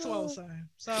 Anyway, back to what I was saying.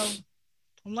 So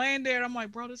I'm laying there and I'm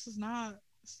like, bro, this is not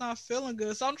It's not feeling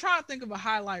good. So I'm trying to think of a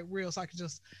highlight reel so I can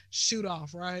just shoot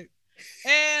off, right?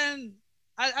 And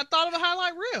I thought of a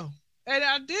highlight reel. And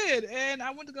I did, and I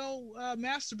went to go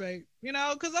masturbate,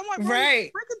 because I'm like, bro,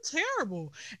 Right. you're freaking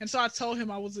terrible. And so I told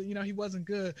him I wasn't, he wasn't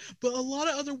good. But a lot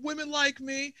of other women like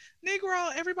me,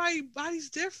 Negro, everybody's body's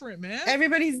different, man.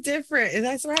 Everybody's different, and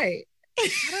that's right. I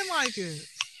didn't like it.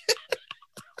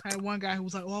 I had one guy who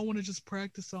was like, "Oh, I want to just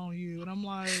practice on you," and I'm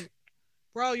like,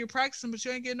 "Bro, you're practicing, but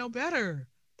you ain't getting no better.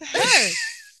 What the heck?"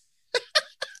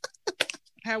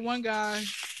 I had one guy.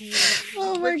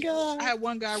 My God. I had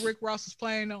one guy. Rick Ross was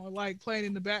playing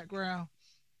in the background.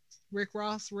 Rick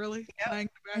Ross, really playing in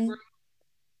the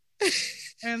background.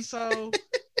 And so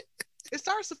it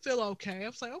starts to feel okay. I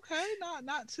was like, okay,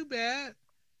 not too bad.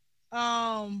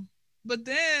 But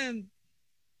then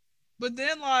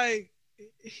like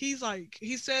he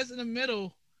says in the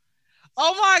middle,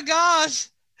 "Oh my gosh,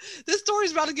 this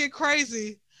story's about to get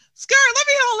crazy." Skirt, let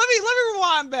me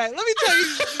rewind back. Let me tell you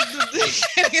the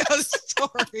beginning of the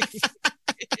story.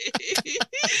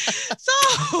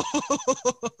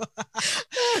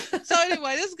 So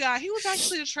anyway, this guy, he was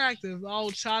actually attractive. The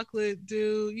old chocolate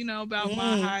dude, about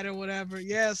my height or whatever.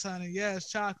 Yes, honey. Yes,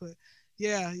 chocolate.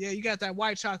 Yeah, you got that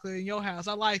white chocolate in your house.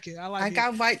 I like it. I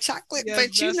got white chocolate, yeah,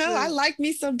 but I like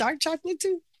me some dark chocolate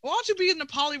too. Why don't you be in a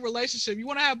poly relationship? You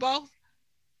want to have both?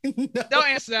 No. Don't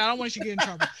answer that. I don't want you to get in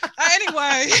trouble.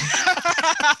 Anyway.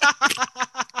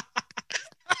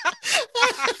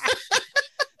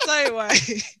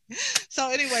 So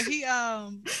anyway, he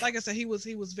like I said, he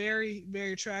was very,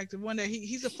 very attractive. One day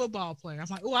he's a football player. I'm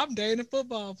like, oh, I'm dating a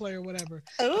football player, or whatever.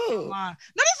 Oh.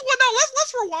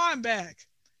 Let's rewind back.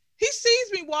 He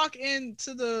sees me walk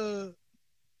into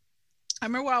I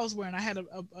remember what I was wearing. I had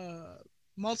a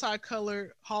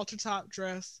multicolored halter top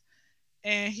dress.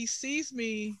 And he sees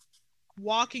me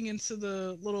walking into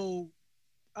the little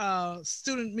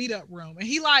student meetup room, and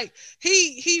he you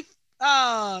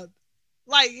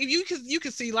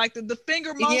can see like the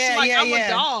finger motion, I'm a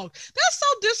dog. That's so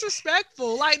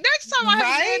disrespectful. Like next time I have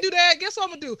a man do that, guess what I'm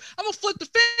gonna do? I'm gonna flick the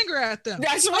finger at them.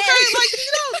 That's right. Okay, like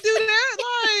you don't do that.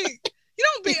 Like you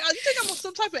don't be. You think I'm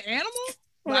some type of animal?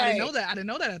 Well, right. I didn't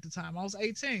know that at the time. I was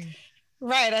 18.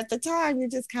 Right. At the time, you're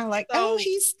just kind of like, oh,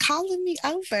 he's calling me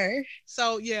over.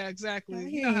 So, yeah, exactly.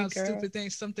 You know how stupid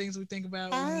things, some things we think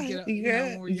about when we get up,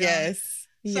 when we're young. Yes.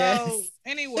 So,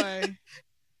 anyway,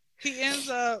 he ends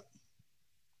up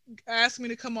asking me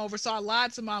to come over. So, I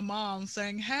lied to my mom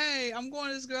saying, hey, I'm going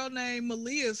to this girl named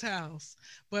Malia's house.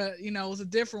 But, it was a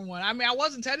different one. I mean, I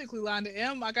wasn't technically lying to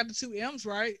M. I got the 2 M's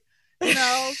right.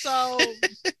 So,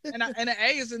 and the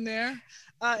A is in there.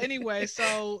 Anyway,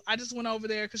 so I just went over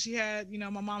there because she had, my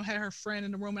mom had her friend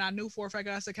in the room, and I knew for a fact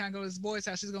I said, can I go to this boy's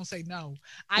house? She's going to say no.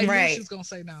 I knew she was going to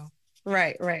say no.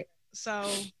 Right. So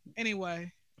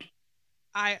anyway,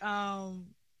 I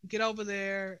get over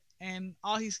there, and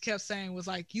all he kept saying was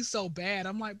like, you so bad.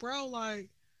 I'm like, bro, like,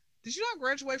 did you not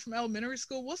graduate from elementary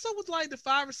school? What's up with like the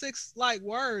 5 or 6 like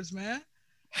words, man?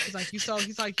 He's like, you so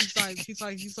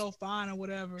fine or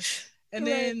whatever. And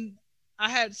then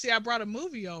I brought a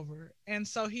movie over. And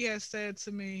so he had said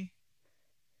to me,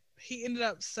 he ended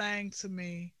up saying to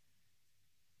me,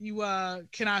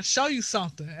 can I show you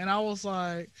something? And I was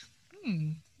like,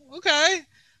 okay,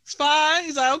 it's fine.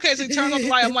 He's like, okay. So he turned on the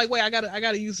light. I'm like, wait, I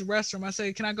gotta use the restroom. I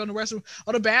say, can I go in the restroom?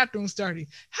 Oh, the bathroom's dirty.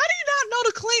 How do you not know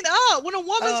to clean up when a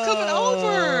woman's coming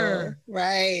over?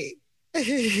 Right.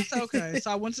 It's okay.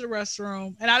 So I went to the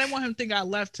restroom, and I didn't want him to think I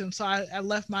left him. So I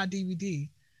left my DVD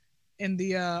in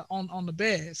the on the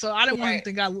bed. So I didn't want him to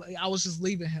think I was just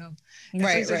leaving him. And so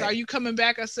he says, are you coming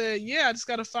back? I said, yeah, I just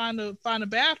gotta find a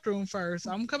bathroom first.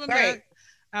 I'm coming back.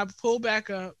 I pulled back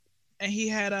up, and he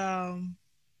had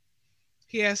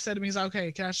said to me, he's like,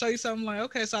 okay, can I show you something? I'm like,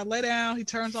 okay. So I lay down, he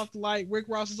turns off the light, Rick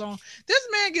Ross is on. This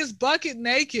man gets bucket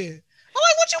naked. I'm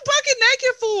like, what you bucket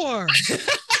naked for?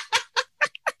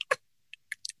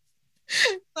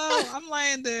 So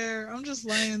I'm just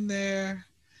laying there.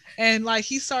 And like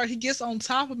he gets on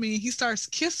top of me and he starts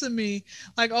kissing me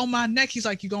like on my neck. He's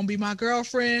like, you gonna be my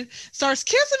girlfriend? Starts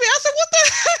kissing me. I said, what the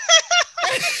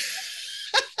heck?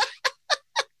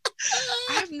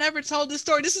 I've never told this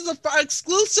story. This is an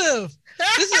exclusive.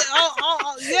 This is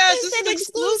yes, this is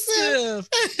exclusive.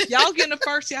 Y'all getting the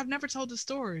first. I've never told this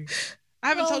story. I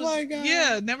haven't told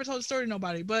never told the story to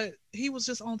nobody, but he was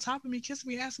just on top of me, kissing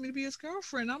me, asking me to be his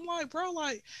girlfriend. I'm like, bro,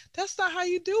 like, that's not how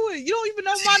you do it. You don't even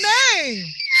know my name.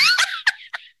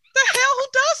 The hell, who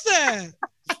does that?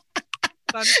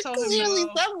 So I just told him Clearly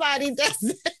no. Somebody does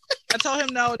it. I told him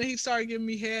no, then he started giving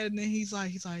me head, and then he's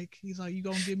like, you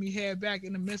gonna give me head back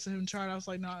in the midst of him trying. I was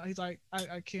like, no, he's like,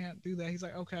 I can't do that. He's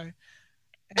like, okay.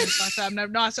 And so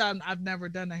I said, I've never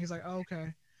done that. He's like, oh,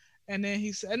 okay. And then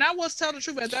he said, and I was telling the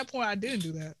truth. At that point, I didn't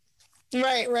do that.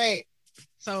 Right.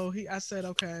 So I said,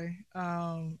 okay.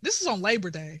 This is on Labor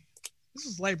Day. This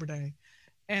was Labor Day.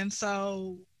 And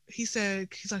so he's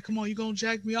like, come on, you gonna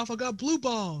jack me off? I got blue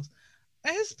balls.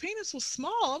 And his penis was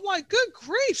small. I'm like, good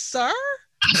grief, sir.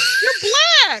 You're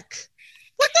black.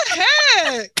 What the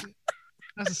heck?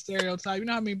 That's a stereotype. You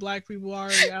know how many black people are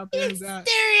already out there who got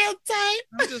stereotype.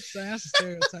 I'm just saying that's a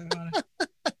stereotype, honey.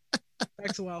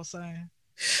 Back to what I was saying.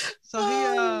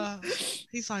 So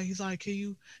he's like, can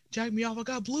you jack me off? I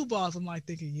got blue balls. I'm like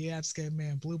thinking, yeah, I'm scared,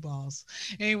 man, blue balls.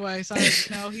 Anyway, so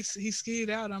he skied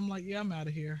out. I'm like, yeah, I'm out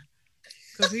of here.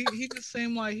 Because he just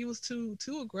seemed like he was too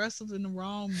aggressive in the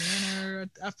wrong manner.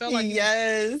 I felt like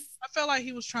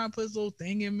he was trying to put his little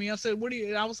thing in me. I said, what are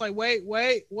you? I was like, wait, what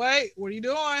are you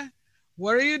doing?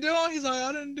 What are you doing? He's like,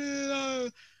 I didn't do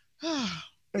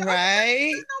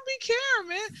right. Don't be caring,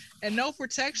 man. And no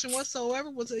protection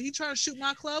whatsoever. Was he trying to shoot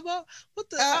my club up? What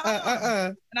the?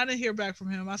 And I didn't hear back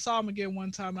from him. I saw him again one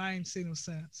time. And I ain't seen him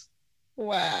since.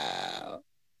 Wow.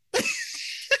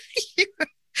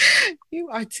 You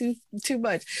are too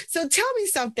much. So tell me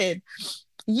something.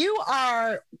 You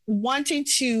are wanting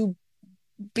to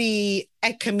be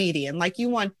a comedian. Like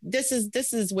this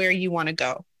is where you want to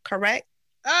go, correct?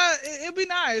 It'd be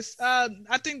nice. I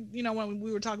think, when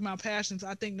we were talking about passions,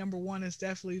 I think number one is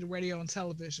definitely the radio and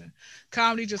television.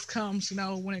 Comedy just comes,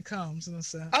 when it comes, in a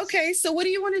sense. Okay, so what do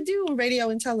you want to do on radio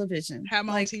and television? Have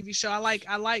my own TV show. I like.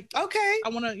 Okay. I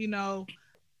want to, be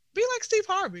like Steve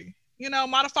Harvey.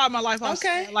 Modify my life.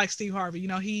 Like Steve Harvey.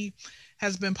 He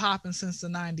has been popping since the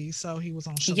 90s. So he was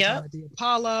on Showtime at the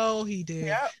Apollo. He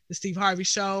did the Steve Harvey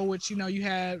Show, which, you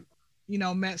had,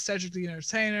 met Cedric the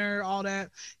Entertainer, all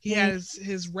that. He has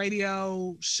his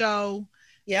radio show.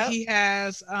 Yeah. He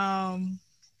has,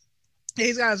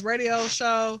 he's got his radio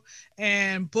show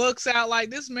and books out. Like,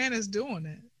 this man is doing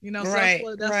it,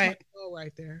 so that's my goal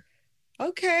right there.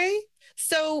 Okay.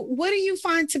 So what do you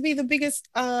find to be the biggest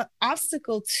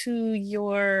obstacle to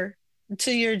your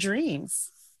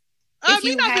dreams?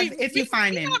 If you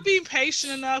find it, not being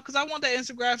patient enough, because I want that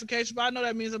instant gratification, but I know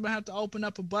that means I'm gonna have to open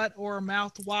up a butt or a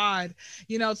mouth wide,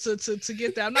 to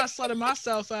get that. I'm not slutting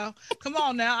myself out. Come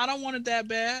on now, I don't want it that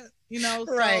bad,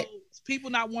 Right. So people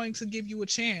not wanting to give you a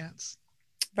chance.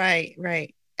 Right.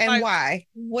 And why?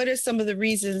 What are some of the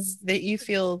reasons that you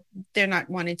feel they're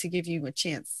not wanting to give you a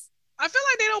chance? I feel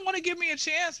like they don't want to give me a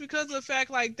chance because of the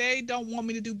fact like they don't want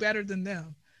me to do better than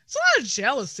them. It's a lot of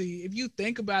jealousy if you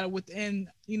think about it within,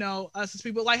 us as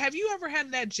people. Like, have you ever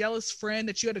had that jealous friend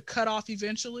that you had to cut off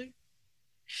eventually?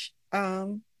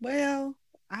 Well,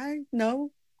 I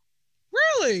know.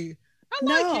 Really? I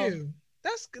like you.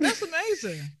 That's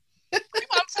amazing. I'm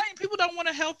saying people don't want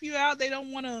to help you out. They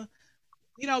don't want to,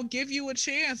 give you a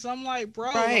chance. I'm like,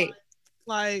 bro,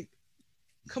 like,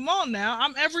 come on now.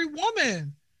 I'm every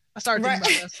woman. I started thinking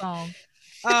about that song.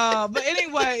 But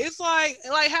anyway, it's like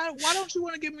why don't you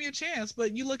want to give me a chance?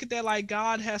 But you look at that like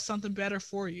God has something better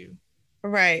for you.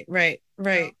 Right.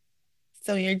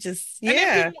 So you're just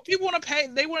and people want to pay,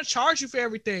 they want to charge you for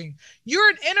everything. You're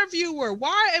an interviewer.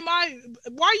 Why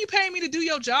are you paying me to do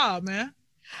your job, man?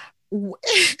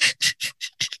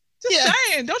 Just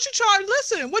saying, don't you charge?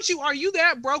 Listen, are you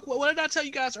that broke? What did I tell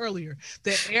you guys earlier?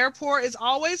 The airport is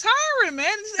always hiring,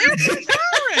 man. This airport's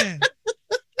hiring.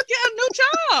 Get a new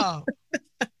job.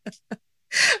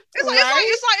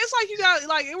 It's like you got,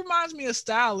 like, it reminds me of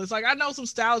stylists. Like, I know some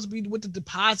stylists be with the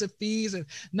deposit fees and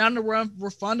none of the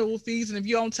refundable fees, and if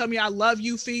you don't tell me I love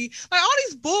you fee, like all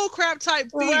these bull crap type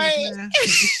fees, man.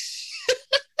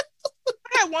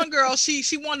 I had one girl, she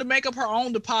wanted to make up her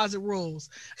own deposit rules.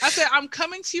 I said, I'm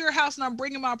coming to your house and I'm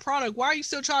bringing my product. Why are you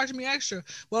still charging me extra?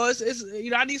 Well, it's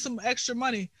I need some extra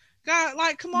money. God,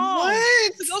 like, come on.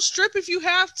 What? Go strip if you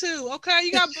have to. Okay,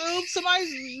 you got boobs.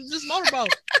 Somebody just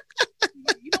motorboat.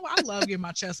 You know what? I love getting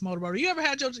my chest motorboated. You ever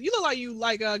had you look like you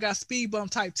got speed bump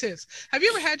type tits. Have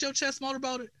you ever had your chest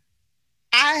motorboated?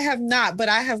 I have not, but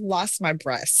I have lost my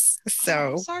breasts.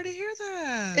 So I'm sorry to hear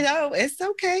that. No, it's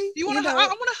okay. I want to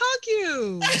hug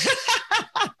you.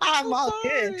 I'm all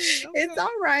good. Okay. It's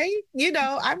all right.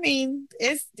 I mean,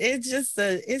 it's just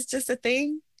a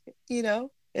thing,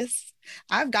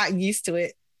 I've gotten used to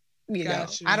it.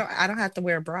 I don't have to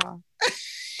wear a bra.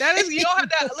 That is, you don't have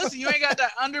that. Listen, you ain't got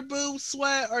that under boob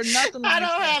sweat or nothing. I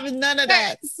don't have none of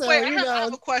that. So, wait, I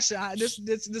have a question.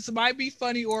 This might be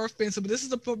funny or offensive, but this is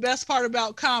the best part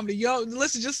about comedy.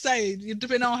 Listen, just say it,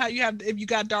 depending on how you have, if you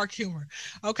got dark humor.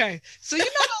 Okay, so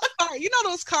you know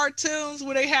those cartoons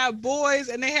where they have boys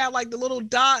and they have like the little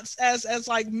dots as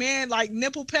like men, like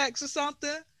nipple pecs or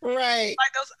something. Right.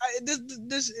 Like those.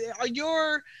 This are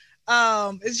your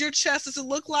is your chest, does it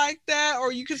look like that,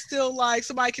 or you can still like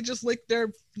somebody can just lick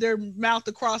their mouth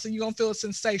across and you're gonna feel a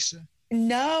sensation?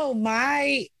 No,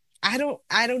 I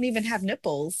don't even have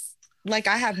nipples. Like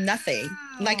I have nothing.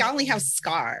 Like I only have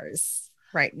scars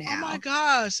right now. Oh my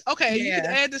gosh. Okay, Yeah. you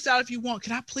can add this out if you want.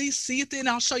 Can I please see it then?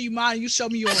 I'll show you mine and you show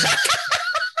me yours.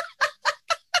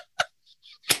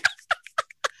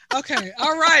 Okay,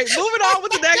 all right. Moving on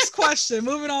with the next question. I'm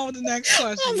not gonna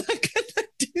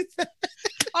do that.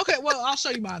 Okay, well, I'll show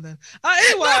you mine then.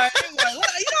 Anyway, well, you know,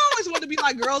 I always want to be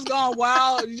like Girls Gone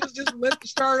Wild. You just lift the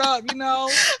shirt up, you know,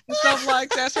 and stuff like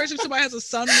that. Especially if somebody has a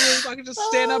sunroof, I can just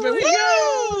stand up and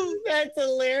woo! That's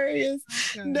hilarious.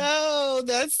 Okay. No,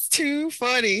 that's too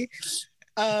funny.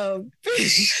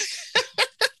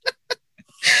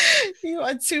 You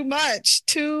are too much.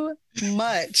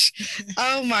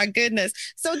 Oh my goodness.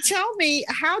 So tell me,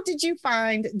 how did you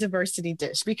find Diversity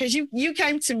Dish? Because you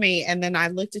came to me and then I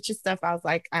looked at your stuff. I was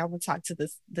like, I want to talk to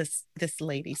this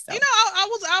lady. So you know,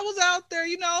 I was out there,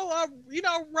 you know,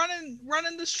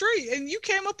 running the street, and you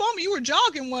came up on me. You were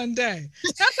jogging one day.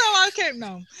 That's how I came.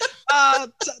 No,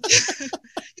 do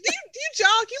you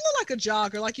jog? You look like a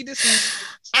jogger. Like you just.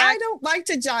 I don't like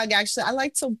to jog. Actually, I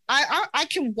like to. I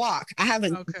can walk. I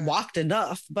haven't walked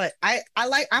enough, but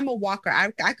I'm a walker.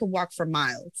 I can walk for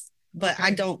miles, but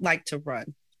I don't like to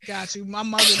run. Got you. My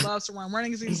mother loves to run.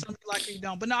 Running is even something like you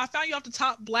don't. But no, I found you off the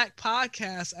Top Black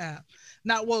Podcast app.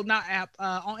 Not app.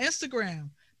 On Instagram,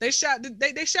 they shout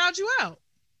you out.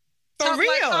 For Top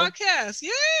real? Black Podcast.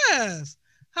 Yes,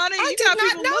 honey. I you did got not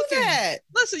people know looking. that.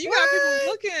 Listen, you got people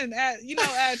looking at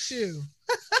you.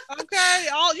 Okay.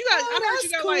 I heard you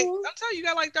got cool. like. I'm telling you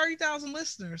got like 30,000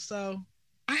 listeners. So.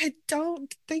 I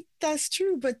don't think that's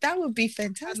true, but that would be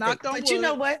fantastic. But wood. You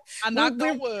know what? I knocked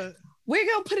on wood. We're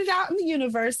gonna put it out in the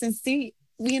universe and see,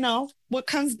 you know, what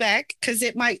comes back, because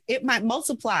it might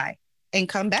multiply and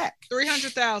come back.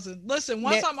 300,000. Listen,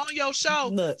 once I'm on your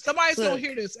show, somebody's gonna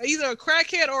hear this. Either a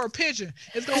crackhead or a pigeon.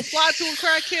 It's gonna fly to a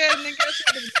crackhead, and then guess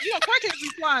what? You know, crackheads be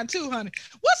flying too, honey.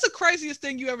 What's the craziest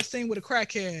thing you ever seen with a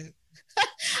crackhead?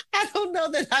 I don't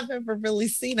know that I've ever really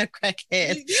seen a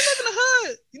crackhead. You live in the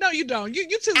hood. No, you don't. You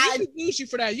too bougie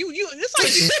for that. You it's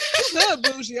like you hood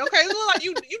bougie. Okay, it look like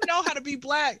you know how to be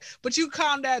black, but you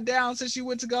calmed that down since you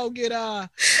went to go get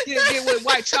with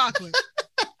white chocolate.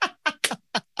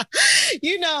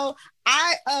 You know,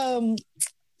 I'm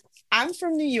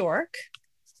from New York.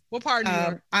 What part of New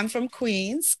York? I'm from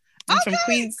Queens. I'm from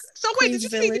Queens. So wait, Queens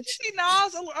did you see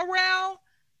Nas around?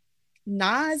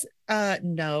 Nas,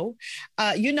 no.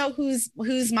 You know who's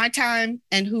my time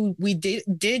and who we did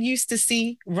used to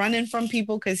see running from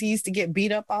people because he used to get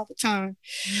beat up all the time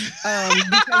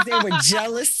because they were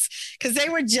jealous. Because they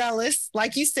were jealous,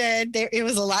 like you said, it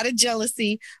was a lot of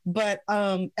jealousy. But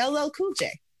LL Cool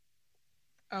J.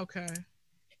 Okay.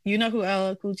 You know who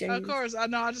LL Cool J is? Of course, I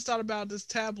know. I just thought about this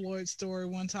tabloid story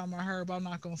one time I heard, but I'm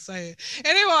not gonna say it.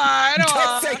 Anyway,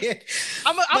 Don't say it.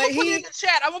 I'm gonna put it in the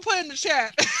chat. I'm gonna put it in the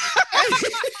chat.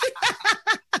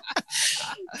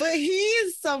 But he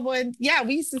is someone, yeah,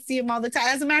 we used to see him all the time.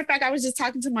 As a matter of fact, I was just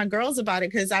talking to my girls about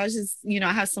it because I was just, you know,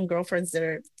 I have some girlfriends that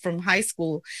are from high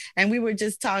school and we were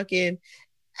just talking.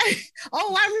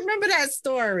 Oh, I remember that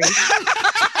story.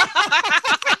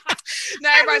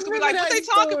 Now everybody's gonna be like, what they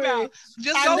talk about?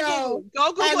 Just go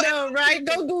Google. I know, right?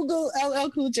 Go Google LL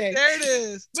Cool J. There it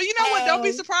is. But you know what? Don't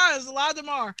be surprised. A lot of them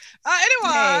are.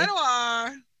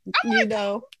 Anyway. You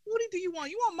know. What do you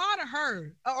want? You want mine or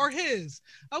her or his?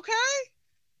 Okay.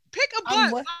 Pick a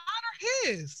butt. Mine or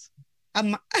his.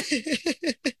 I'm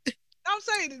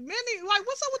saying, many, like,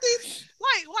 what's up with these?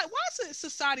 Like, why is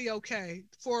society okay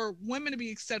for women to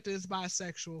be accepted as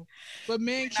bisexual, but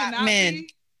men cannot be?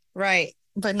 Right,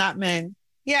 but not men.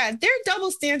 Yeah, there are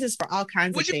double standards for all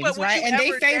kinds of things, right? And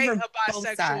they favor a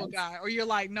bisexual guy, or you're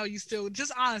like, no, you still,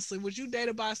 just honestly, would you date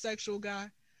a bisexual guy?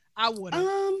 I wouldn't.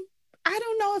 I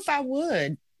don't know if I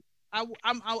would. I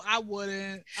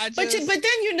wouldn't. But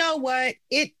then you know what?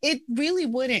 It really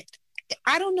wouldn't.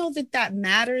 I don't know that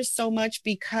matters so much,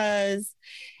 because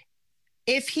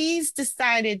if he's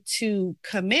decided to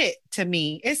commit to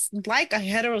me, it's like a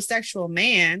heterosexual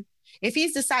man. If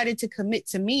he's decided to commit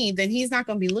to me, then he's not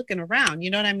going to be looking around. You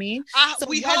know what I mean? So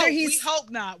we hope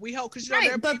not. We hope, because you know,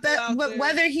 right, but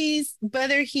whether he's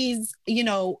you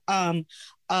know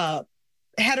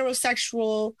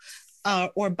heterosexual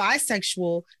or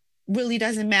bisexual really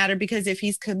doesn't matter, because if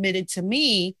he's committed to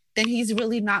me, then he's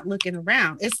really not looking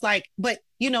around. It's like, but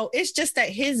you know, it's just that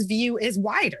his view is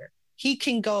wider. he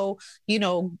can go,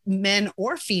 men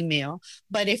or female.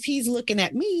 But if he's looking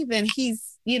at me, then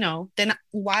he's, then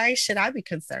why should I be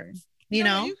concerned?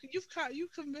 You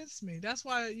convinced me. That's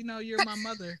why you're my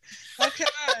mother. Okay.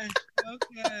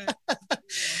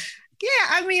 Yeah,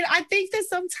 I mean, I think that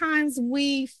sometimes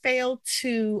we fail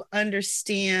to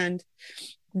understand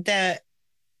that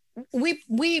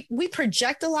we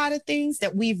project a lot of things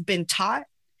that we've been taught,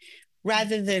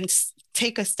 rather than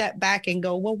take a step back and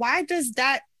go, well, why does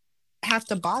that have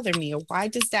to bother me, or why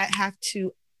does that have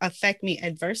to affect me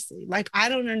adversely? Like, I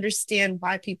don't understand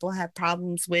why people have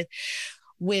problems with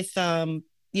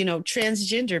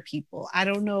transgender people. I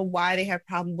don't know why they have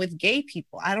problem with gay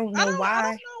people. I don't know why. I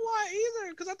don't know why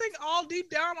either, because I think all deep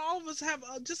down, all of us have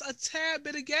just a tad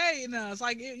bit of gay in us.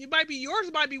 Like it might be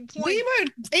yours, might be point.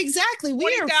 Exactly.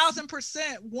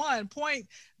 20,000%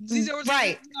 1.0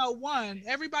 right. One.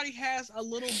 Everybody has a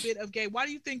little bit of gay. Why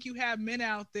do you think you have men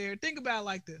out there? Think about it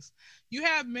like this. You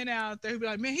have men out there who be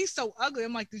like, man, he's so ugly.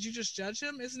 I'm like, did you just judge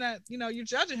him? Isn't that, you're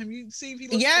judging him. You see if he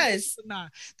looks or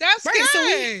not. That's right.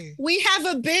 Gay. So we have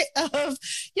a bit of,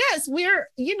 yes, we're,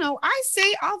 I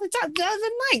say all the time,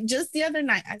 just the other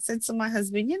night, I said to my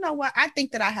husband, you know what? I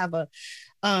think that I have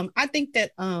I think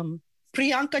that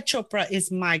Priyanka Chopra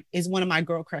is one of my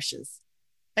girl crushes.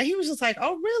 And he was just like,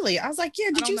 oh, really? I was like, yeah,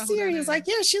 did you see her? He was like,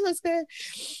 yeah, she looks good.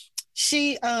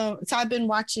 So I've been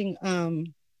watching,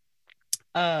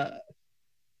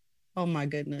 oh my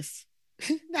goodness.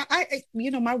 Now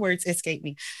my words escape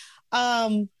me.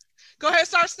 Go ahead,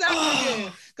 start snapping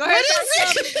again. Go ahead, start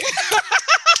snapping.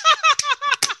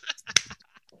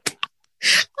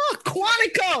 Oh,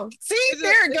 Quantico. See,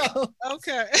 there it goes.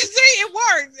 Okay. See, it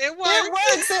works. It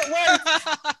works.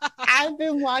 I've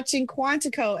been watching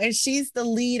Quantico, and she's the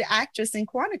lead actress in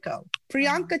Quantico.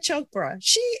 Priyanka Chopra.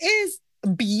 She is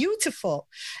beautiful.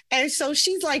 And so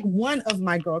she's like one of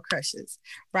my girl crushes,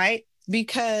 right?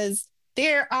 Because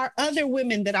there are other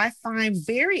women that I find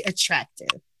very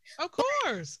attractive. Of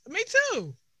course. Me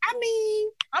too. I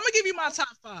mean, I'm going to give you my top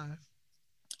 5.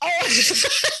 Oh.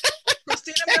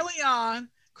 Christina Milian.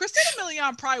 Christina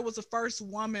Milian probably was the first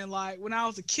woman, like, when I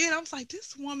was a kid, I was like,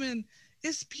 this woman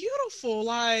is beautiful.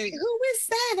 Like, who is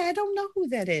that? I don't know who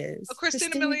that is.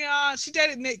 Christina Milian. She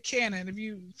dated Nick Cannon. Are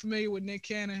you familiar with Nick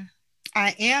Cannon?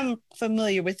 I am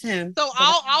familiar with him. So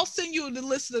I'll send you the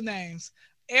list of the names.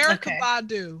 Erykah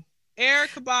Badu.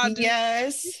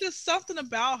 Yes. It's just something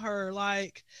about her,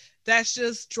 like, that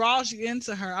just draws you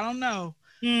into her. I don't know.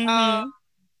 Mm-hmm.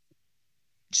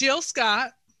 Jill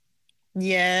Scott.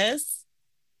 Yes.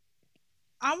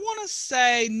 I want to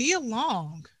say Nia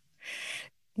Long.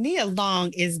 Nia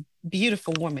Long is a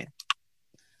beautiful woman.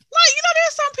 Like,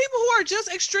 there's some people who are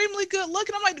just extremely good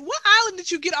looking. I'm like, what island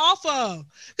did you get off of?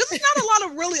 Because there's not a lot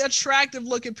of really attractive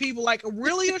looking people, like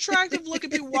really attractive looking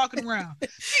people walking around. They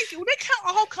can't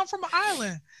all come from an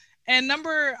island. And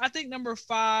number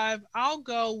 5, I'll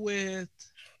go with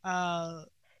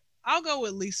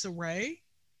Lisa Ray.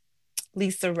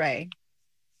 Lisa Ray.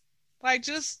 Like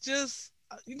just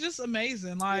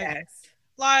amazing. Like, yes.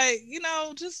 Like,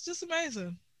 just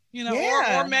amazing.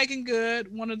 Or Megan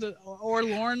Good, or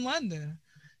Lauren London,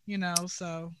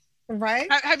 so.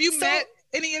 Right. Have you met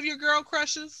any of your girl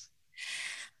crushes?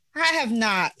 I have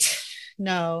not.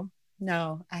 No,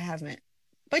 I haven't.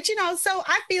 But, so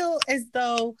I feel as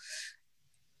though,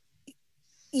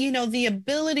 the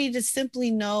ability to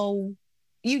simply know,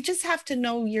 you just have to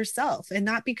know yourself and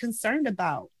not be concerned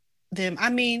about them. I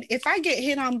mean, if I get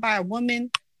hit on by a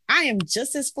woman, I am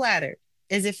just as flattered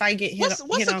as if I get hit on by a man.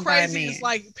 What's the craziest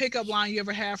like pickup line you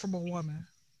ever had from a woman?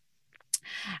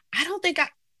 I don't think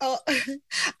I've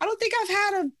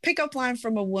had a pickup line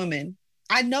from a woman.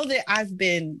 I know that I've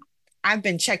been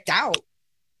checked out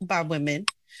by women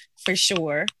for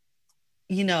sure,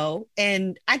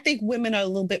 and I think women are a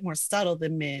little bit more subtle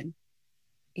than men.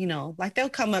 Like they'll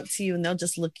come up to you and they'll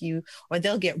just look you, or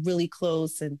they'll get really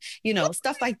close and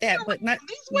stuff like that. But not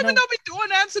these women don't be doing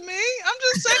that to me. I'm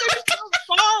just saying they're so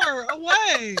far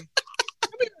away. They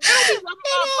don't be rubbing my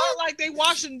butt like they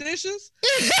washing dishes.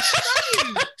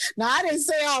 No, I didn't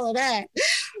say all of that.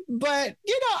 But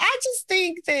I just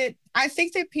think that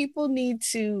people need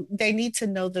to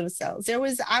know themselves.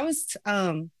 I was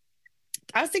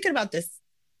thinking about this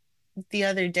the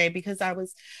other day because I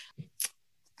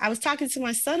was talking to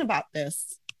my son about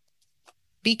this,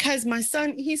 because my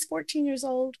son, he's 14 years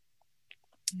old,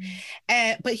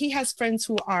 but he has friends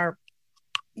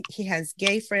he has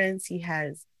gay friends, he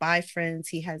has bi friends,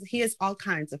 he has all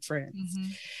kinds of friends,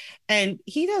 and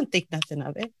he don't think nothing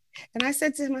of it. And I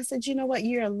said to him, you know what?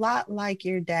 You're a lot like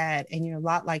your dad, and you're a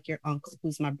lot like your uncle,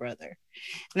 who's my brother.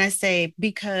 And I say,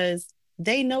 because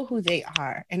they know who they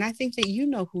are. And I think that you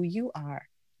know who you are.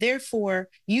 Therefore,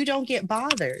 you don't get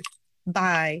bothered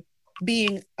by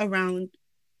being around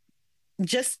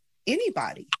just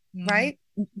anybody, right?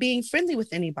 Being friendly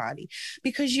with anybody,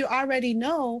 because you already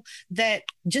know that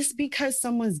just because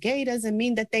someone's gay doesn't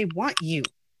mean that they want you,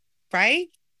 right?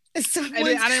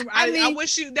 I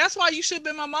wish you. That's why you should have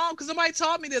been my mom, because somebody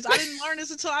taught me this. I didn't learn this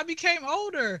until I became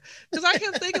older. Because I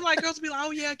kept thinking like girls be like,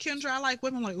 "Oh yeah, Kendra, I like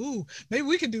women." I'm like, ooh, maybe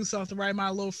we could do something, right? My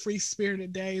little free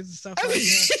spirited days and stuff like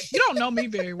that. You don't know me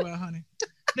very well, honey.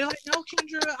 They're like, "No,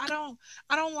 Kendra, I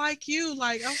don't like you."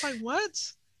 Like I was like,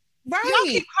 "What?" Right?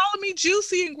 Y'all keep calling me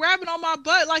juicy and grabbing on my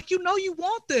butt, like you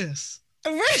want this.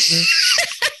 Right.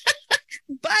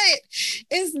 But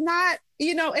it's not,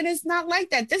 and it's not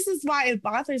like that. This is why it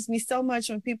bothers me so much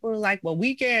when people are like, well,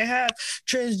 we can't have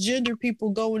transgender people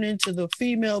going into the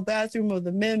female bathroom or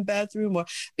the men's bathroom, or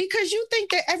because you think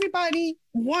that everybody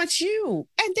wants you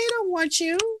and they don't want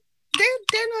you.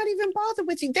 They're not even bothered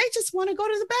with you. They just want to go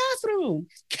to the bathroom.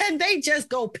 Can they just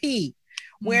go pee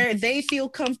where they feel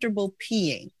comfortable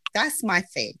peeing? That's my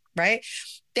thing, right?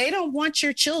 They don't want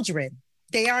your children.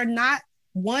 They are not,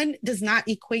 one does not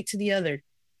equate to the other.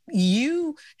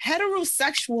 You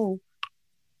heterosexual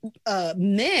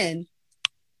men,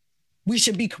 we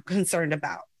should be concerned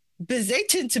about, because they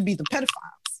tend to be the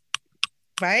pedophiles,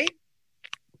 right?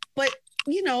 But,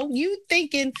 you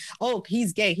thinking, oh,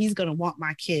 he's gay, he's going to want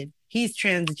my kid. He's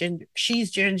transgender,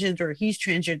 she's transgender, he's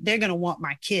transgender, they're going to want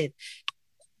my kid.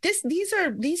 These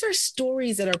are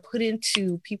stories that are put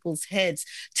into people's heads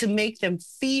to make them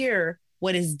fear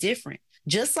what is different.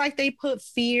 Just like they put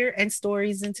fear and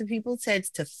stories into people's heads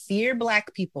to fear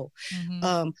Black people.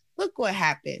 Look what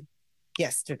happened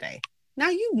yesterday.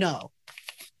 Now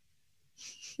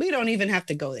we don't even have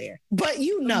to go there, but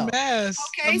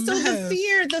okay. So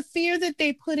the fear that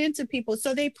they put into people.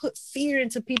 So they put fear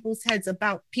into people's heads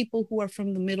about people who are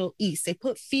from the Middle East. They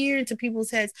put fear into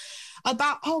people's heads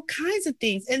about all kinds of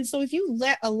things. And so if you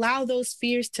allow those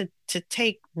fears to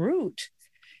take root,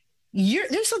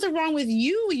 there's something wrong with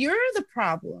you. You're the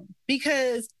problem,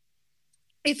 because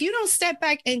if you don't step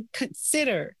back and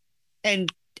consider and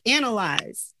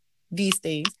analyze these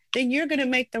things, then you're going to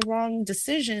make the wrong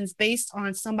decisions based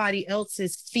on somebody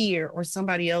else's fear or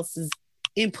somebody else's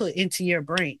input into your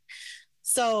brain.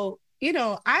 So,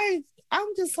 I'm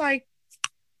just like,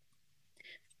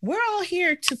 we're all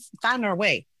here to find our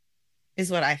way, is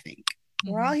what I think.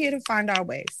 We're all here to find our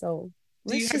way. So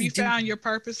have you found your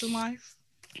purpose in life?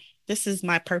 This is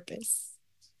my purpose.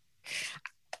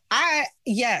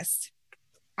 Yes,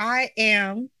 I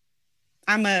am.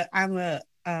 I'm a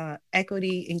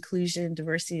equity, inclusion,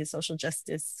 diversity, and social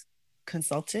justice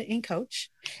consultant and coach.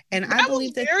 And I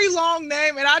believe that very long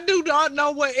name, and I do not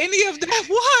know what any of that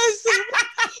was.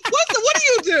 What do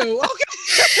you do?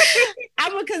 Okay.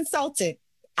 I'm a consultant.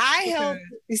 I help.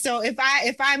 So if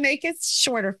I make it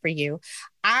shorter for you,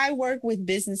 I work with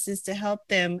businesses to help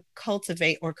them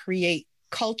cultivate or create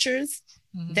cultures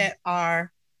that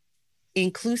are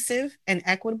inclusive and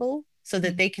equitable so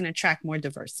that they can attract more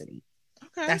diversity.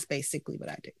 Okay. That's basically what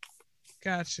I do.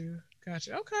 Got you.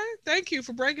 Okay. Thank you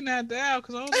for breaking that down,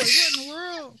 because I was like, what in the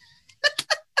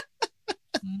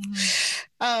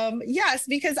world? Yes,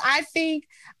 because I think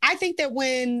that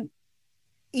when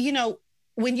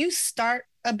you start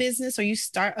a business or you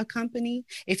start a company,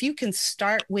 if you can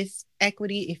start with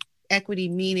equity, equity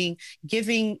meaning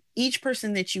giving each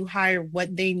person that you hire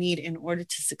what they need in order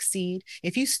to succeed.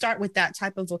 If you start with that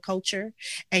type of a culture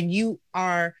and you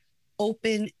are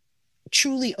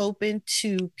truly open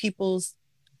to people's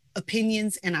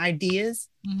opinions and ideas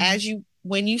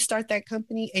when you start that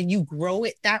company and you grow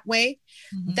it that way,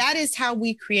 that is how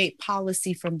we create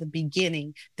policy from the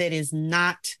beginning that is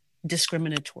not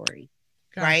discriminatory,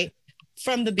 right?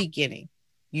 From the beginning,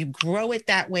 you grow it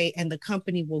that way and the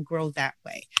company will grow that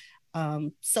way.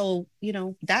 So,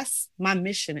 that's my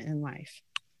mission in life,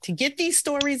 to get these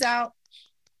stories out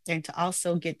and to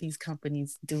also get these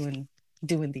companies doing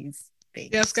these things.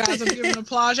 Yes, guys, I'm giving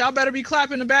applause. Y'all better be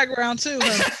clapping in the background too.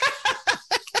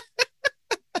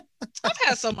 I've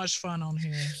had so much fun on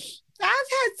here. I've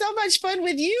had so much fun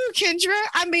with you, Kendra.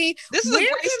 I mean, this is a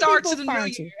great start to the new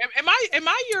year. Am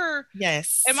I your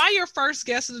Yes? Am I your first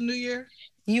guest of the new year?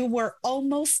 You were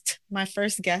almost my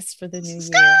first guest for the new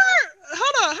year.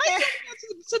 Hold on. How you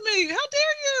doing to me? How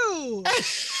dare you?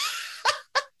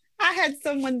 I had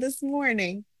someone this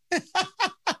morning. I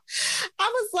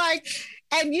was like,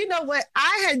 and you know what?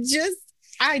 I just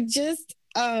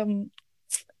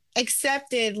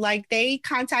accepted, like they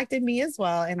contacted me as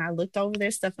well, and I looked over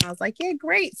their stuff and I was like, yeah,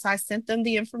 great. So I sent them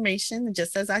the information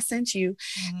just as I sent you,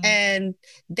 and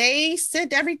they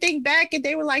sent everything back and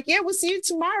they were like, yeah, we'll see you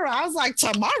tomorrow. I was like,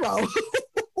 tomorrow?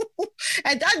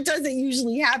 And that doesn't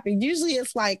usually happen. Usually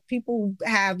it's like people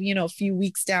have, a few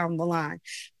weeks down the line.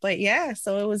 But yeah,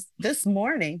 so it was this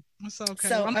morning. That's okay.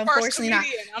 So I'm the first comedian.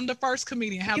 I'm the first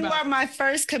comedian. You are my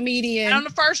first comedian. And I'm the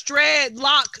first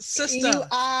dreadlock sister. You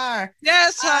are.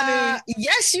 Yes, honey.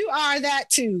 Yes, you are that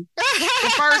too.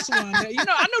 The first one. I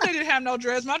knew they didn't have no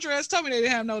dreads. My dreads told me they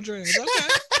didn't have no dreads. Okay.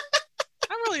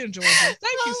 I really enjoyed it.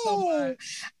 Thank you so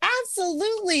much.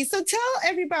 Absolutely. So tell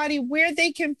everybody where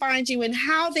they can find you and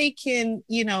how they can,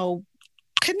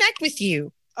 connect with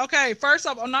you. Okay, first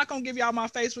off, I'm not gonna give y'all my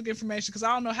Facebook information because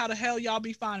I don't know how the hell y'all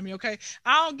be finding me. Okay,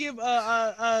 I don't give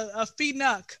a fee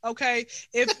nuck. Okay,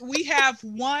 if we have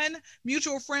one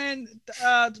mutual friend,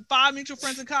 5 mutual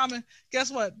friends in common,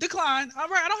 guess what? Decline. All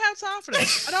right, I don't have time for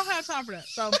that.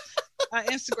 So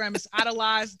Instagram is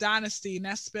Idolize Dynasty, and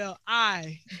that's spelled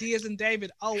I, D as in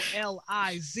David,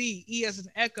 OLIZ, E as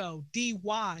in Echo,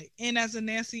 DY, N as in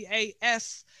Nancy,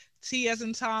 AS, T as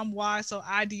in Tom, Y, so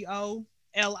IDOLIZE,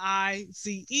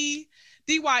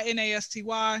 DYNASTY.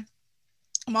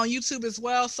 I'm on YouTube as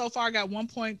well. So far, I got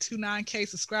 1.29K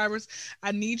subscribers.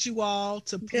 I need you all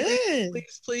to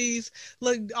please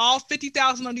look, all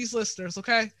 50,000 of these listeners,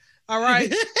 okay? All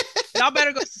right. Y'all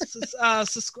better go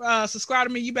subscribe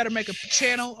to me. You better make a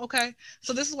channel, okay?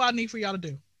 So this is what I need for y'all to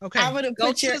do. Okay. I'm gonna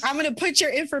put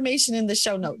your information in the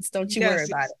show notes. Don't you worry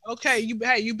about it. Okay. You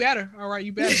better. All right,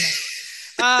 you better.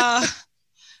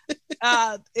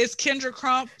 It's Kendra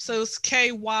Crump, so it's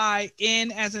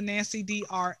KYN as in Nancy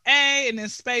DRA, and then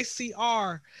space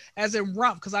CR as in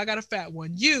rump, because I got a fat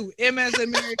one. M as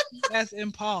in Mary, P as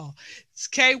in Paul. It's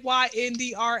KYNDRA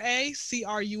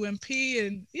CRUMP,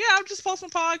 and yeah, I'm just posting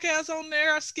podcasts on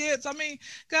there, skits. I mean,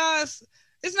 guys,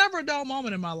 it's never a dull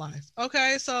moment in my life.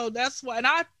 Okay, so that's why, and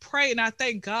I pray and I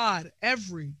thank God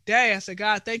every day. I say,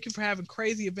 God, thank you for having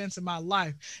crazy events in my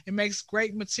life. It makes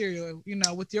great material,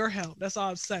 with your help. That's all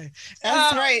I'd say.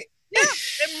 That's right. Yeah,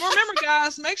 and remember,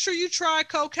 guys, make sure you try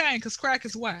cocaine because crack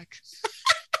is whack.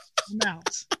 I'm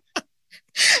out.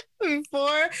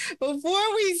 Before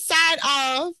we sign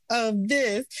off of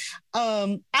this,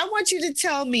 I want you to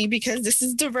tell me, because this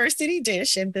is Diversity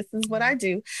Dish and this is what I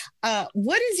do.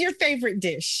 What is your favorite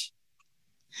dish?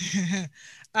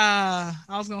 I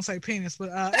was gonna say penis, but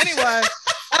anyway.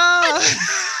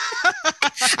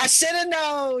 I should have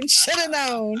known.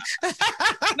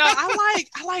 No, I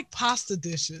like pasta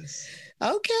dishes.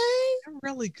 Okay. They're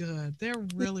really good. They're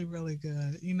really, really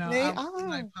good. They I really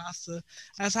like pasta.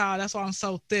 That's why I'm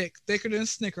so thicker than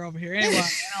Snicker over here. Anyway,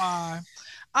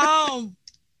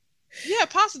 yeah,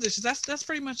 pasta dishes. That's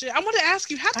pretty much it. I want to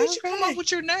ask you, how did you come up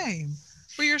with your name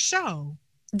for your show?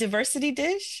 Diversity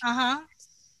Dish? Uh-huh.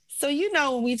 So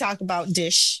when we talk about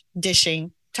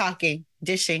dishing,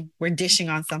 we're dishing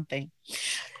on something.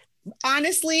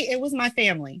 Honestly, it was my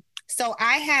family. So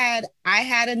I had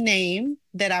a name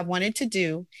that I wanted to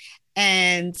do,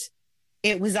 and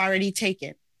it was already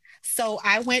taken. So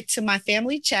I went to my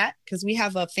family chat, because we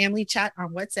have a family chat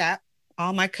on WhatsApp,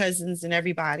 all my cousins and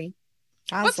everybody.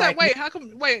 What's that? Wait, how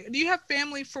come? Wait, do you have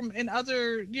family from in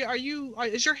other?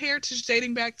 Is your heritage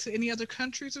dating back to any other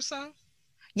countries or so?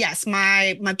 Yes,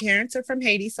 my parents are from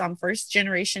Haiti, so I'm first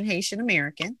generation Haitian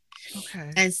American.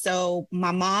 Okay. And so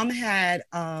my mom had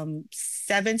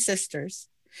 7 sisters.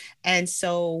 And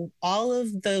so all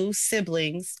of those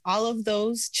siblings, all of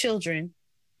those children,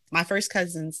 my first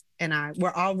cousins and I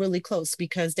were all really close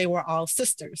because they were all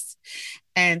sisters.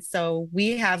 And so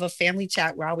we have a family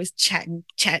chat. We're always chatting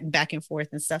back and forth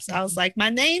and stuff. So I was like, my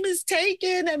name is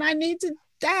taken and I need to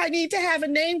have a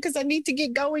name because I need to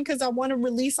get going because I want to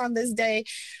release on this day.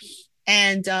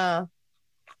 And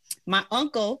my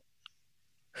uncle,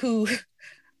 who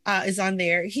is on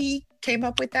there, he came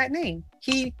up with that name.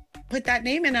 He put that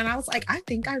name in and I was like, I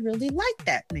think I really like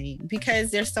that name because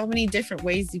there's so many different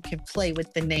ways you can play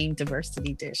with the name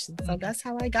Diversity Dish. And so that's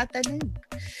how I got that name.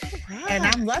 Right. And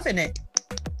I'm loving it.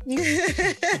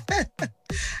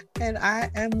 And I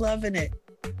am loving it.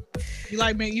 You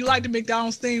like the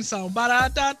McDonald's theme song.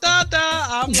 Ba-da-da-da-da.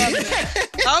 I'm loving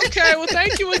it. Okay, well,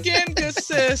 thank you again, good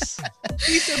sis.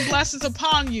 Peace and blessings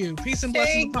upon you. Peace and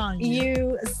blessings upon you. Thank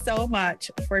you so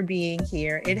much for being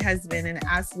here. It has been an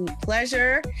absolute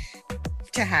pleasure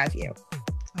to have you.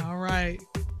 All right.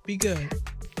 Be good.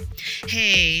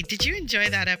 Hey, did you enjoy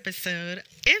that episode?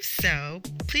 If so,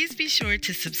 please be sure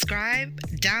to subscribe,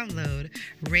 download,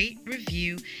 rate,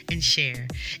 review, and share.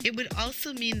 It would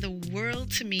also mean the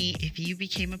world to me if you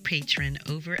became a patron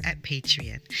over at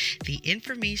Patreon. The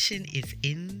information is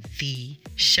in the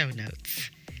show notes.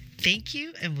 Thank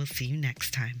you, and we'll see you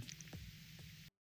next time.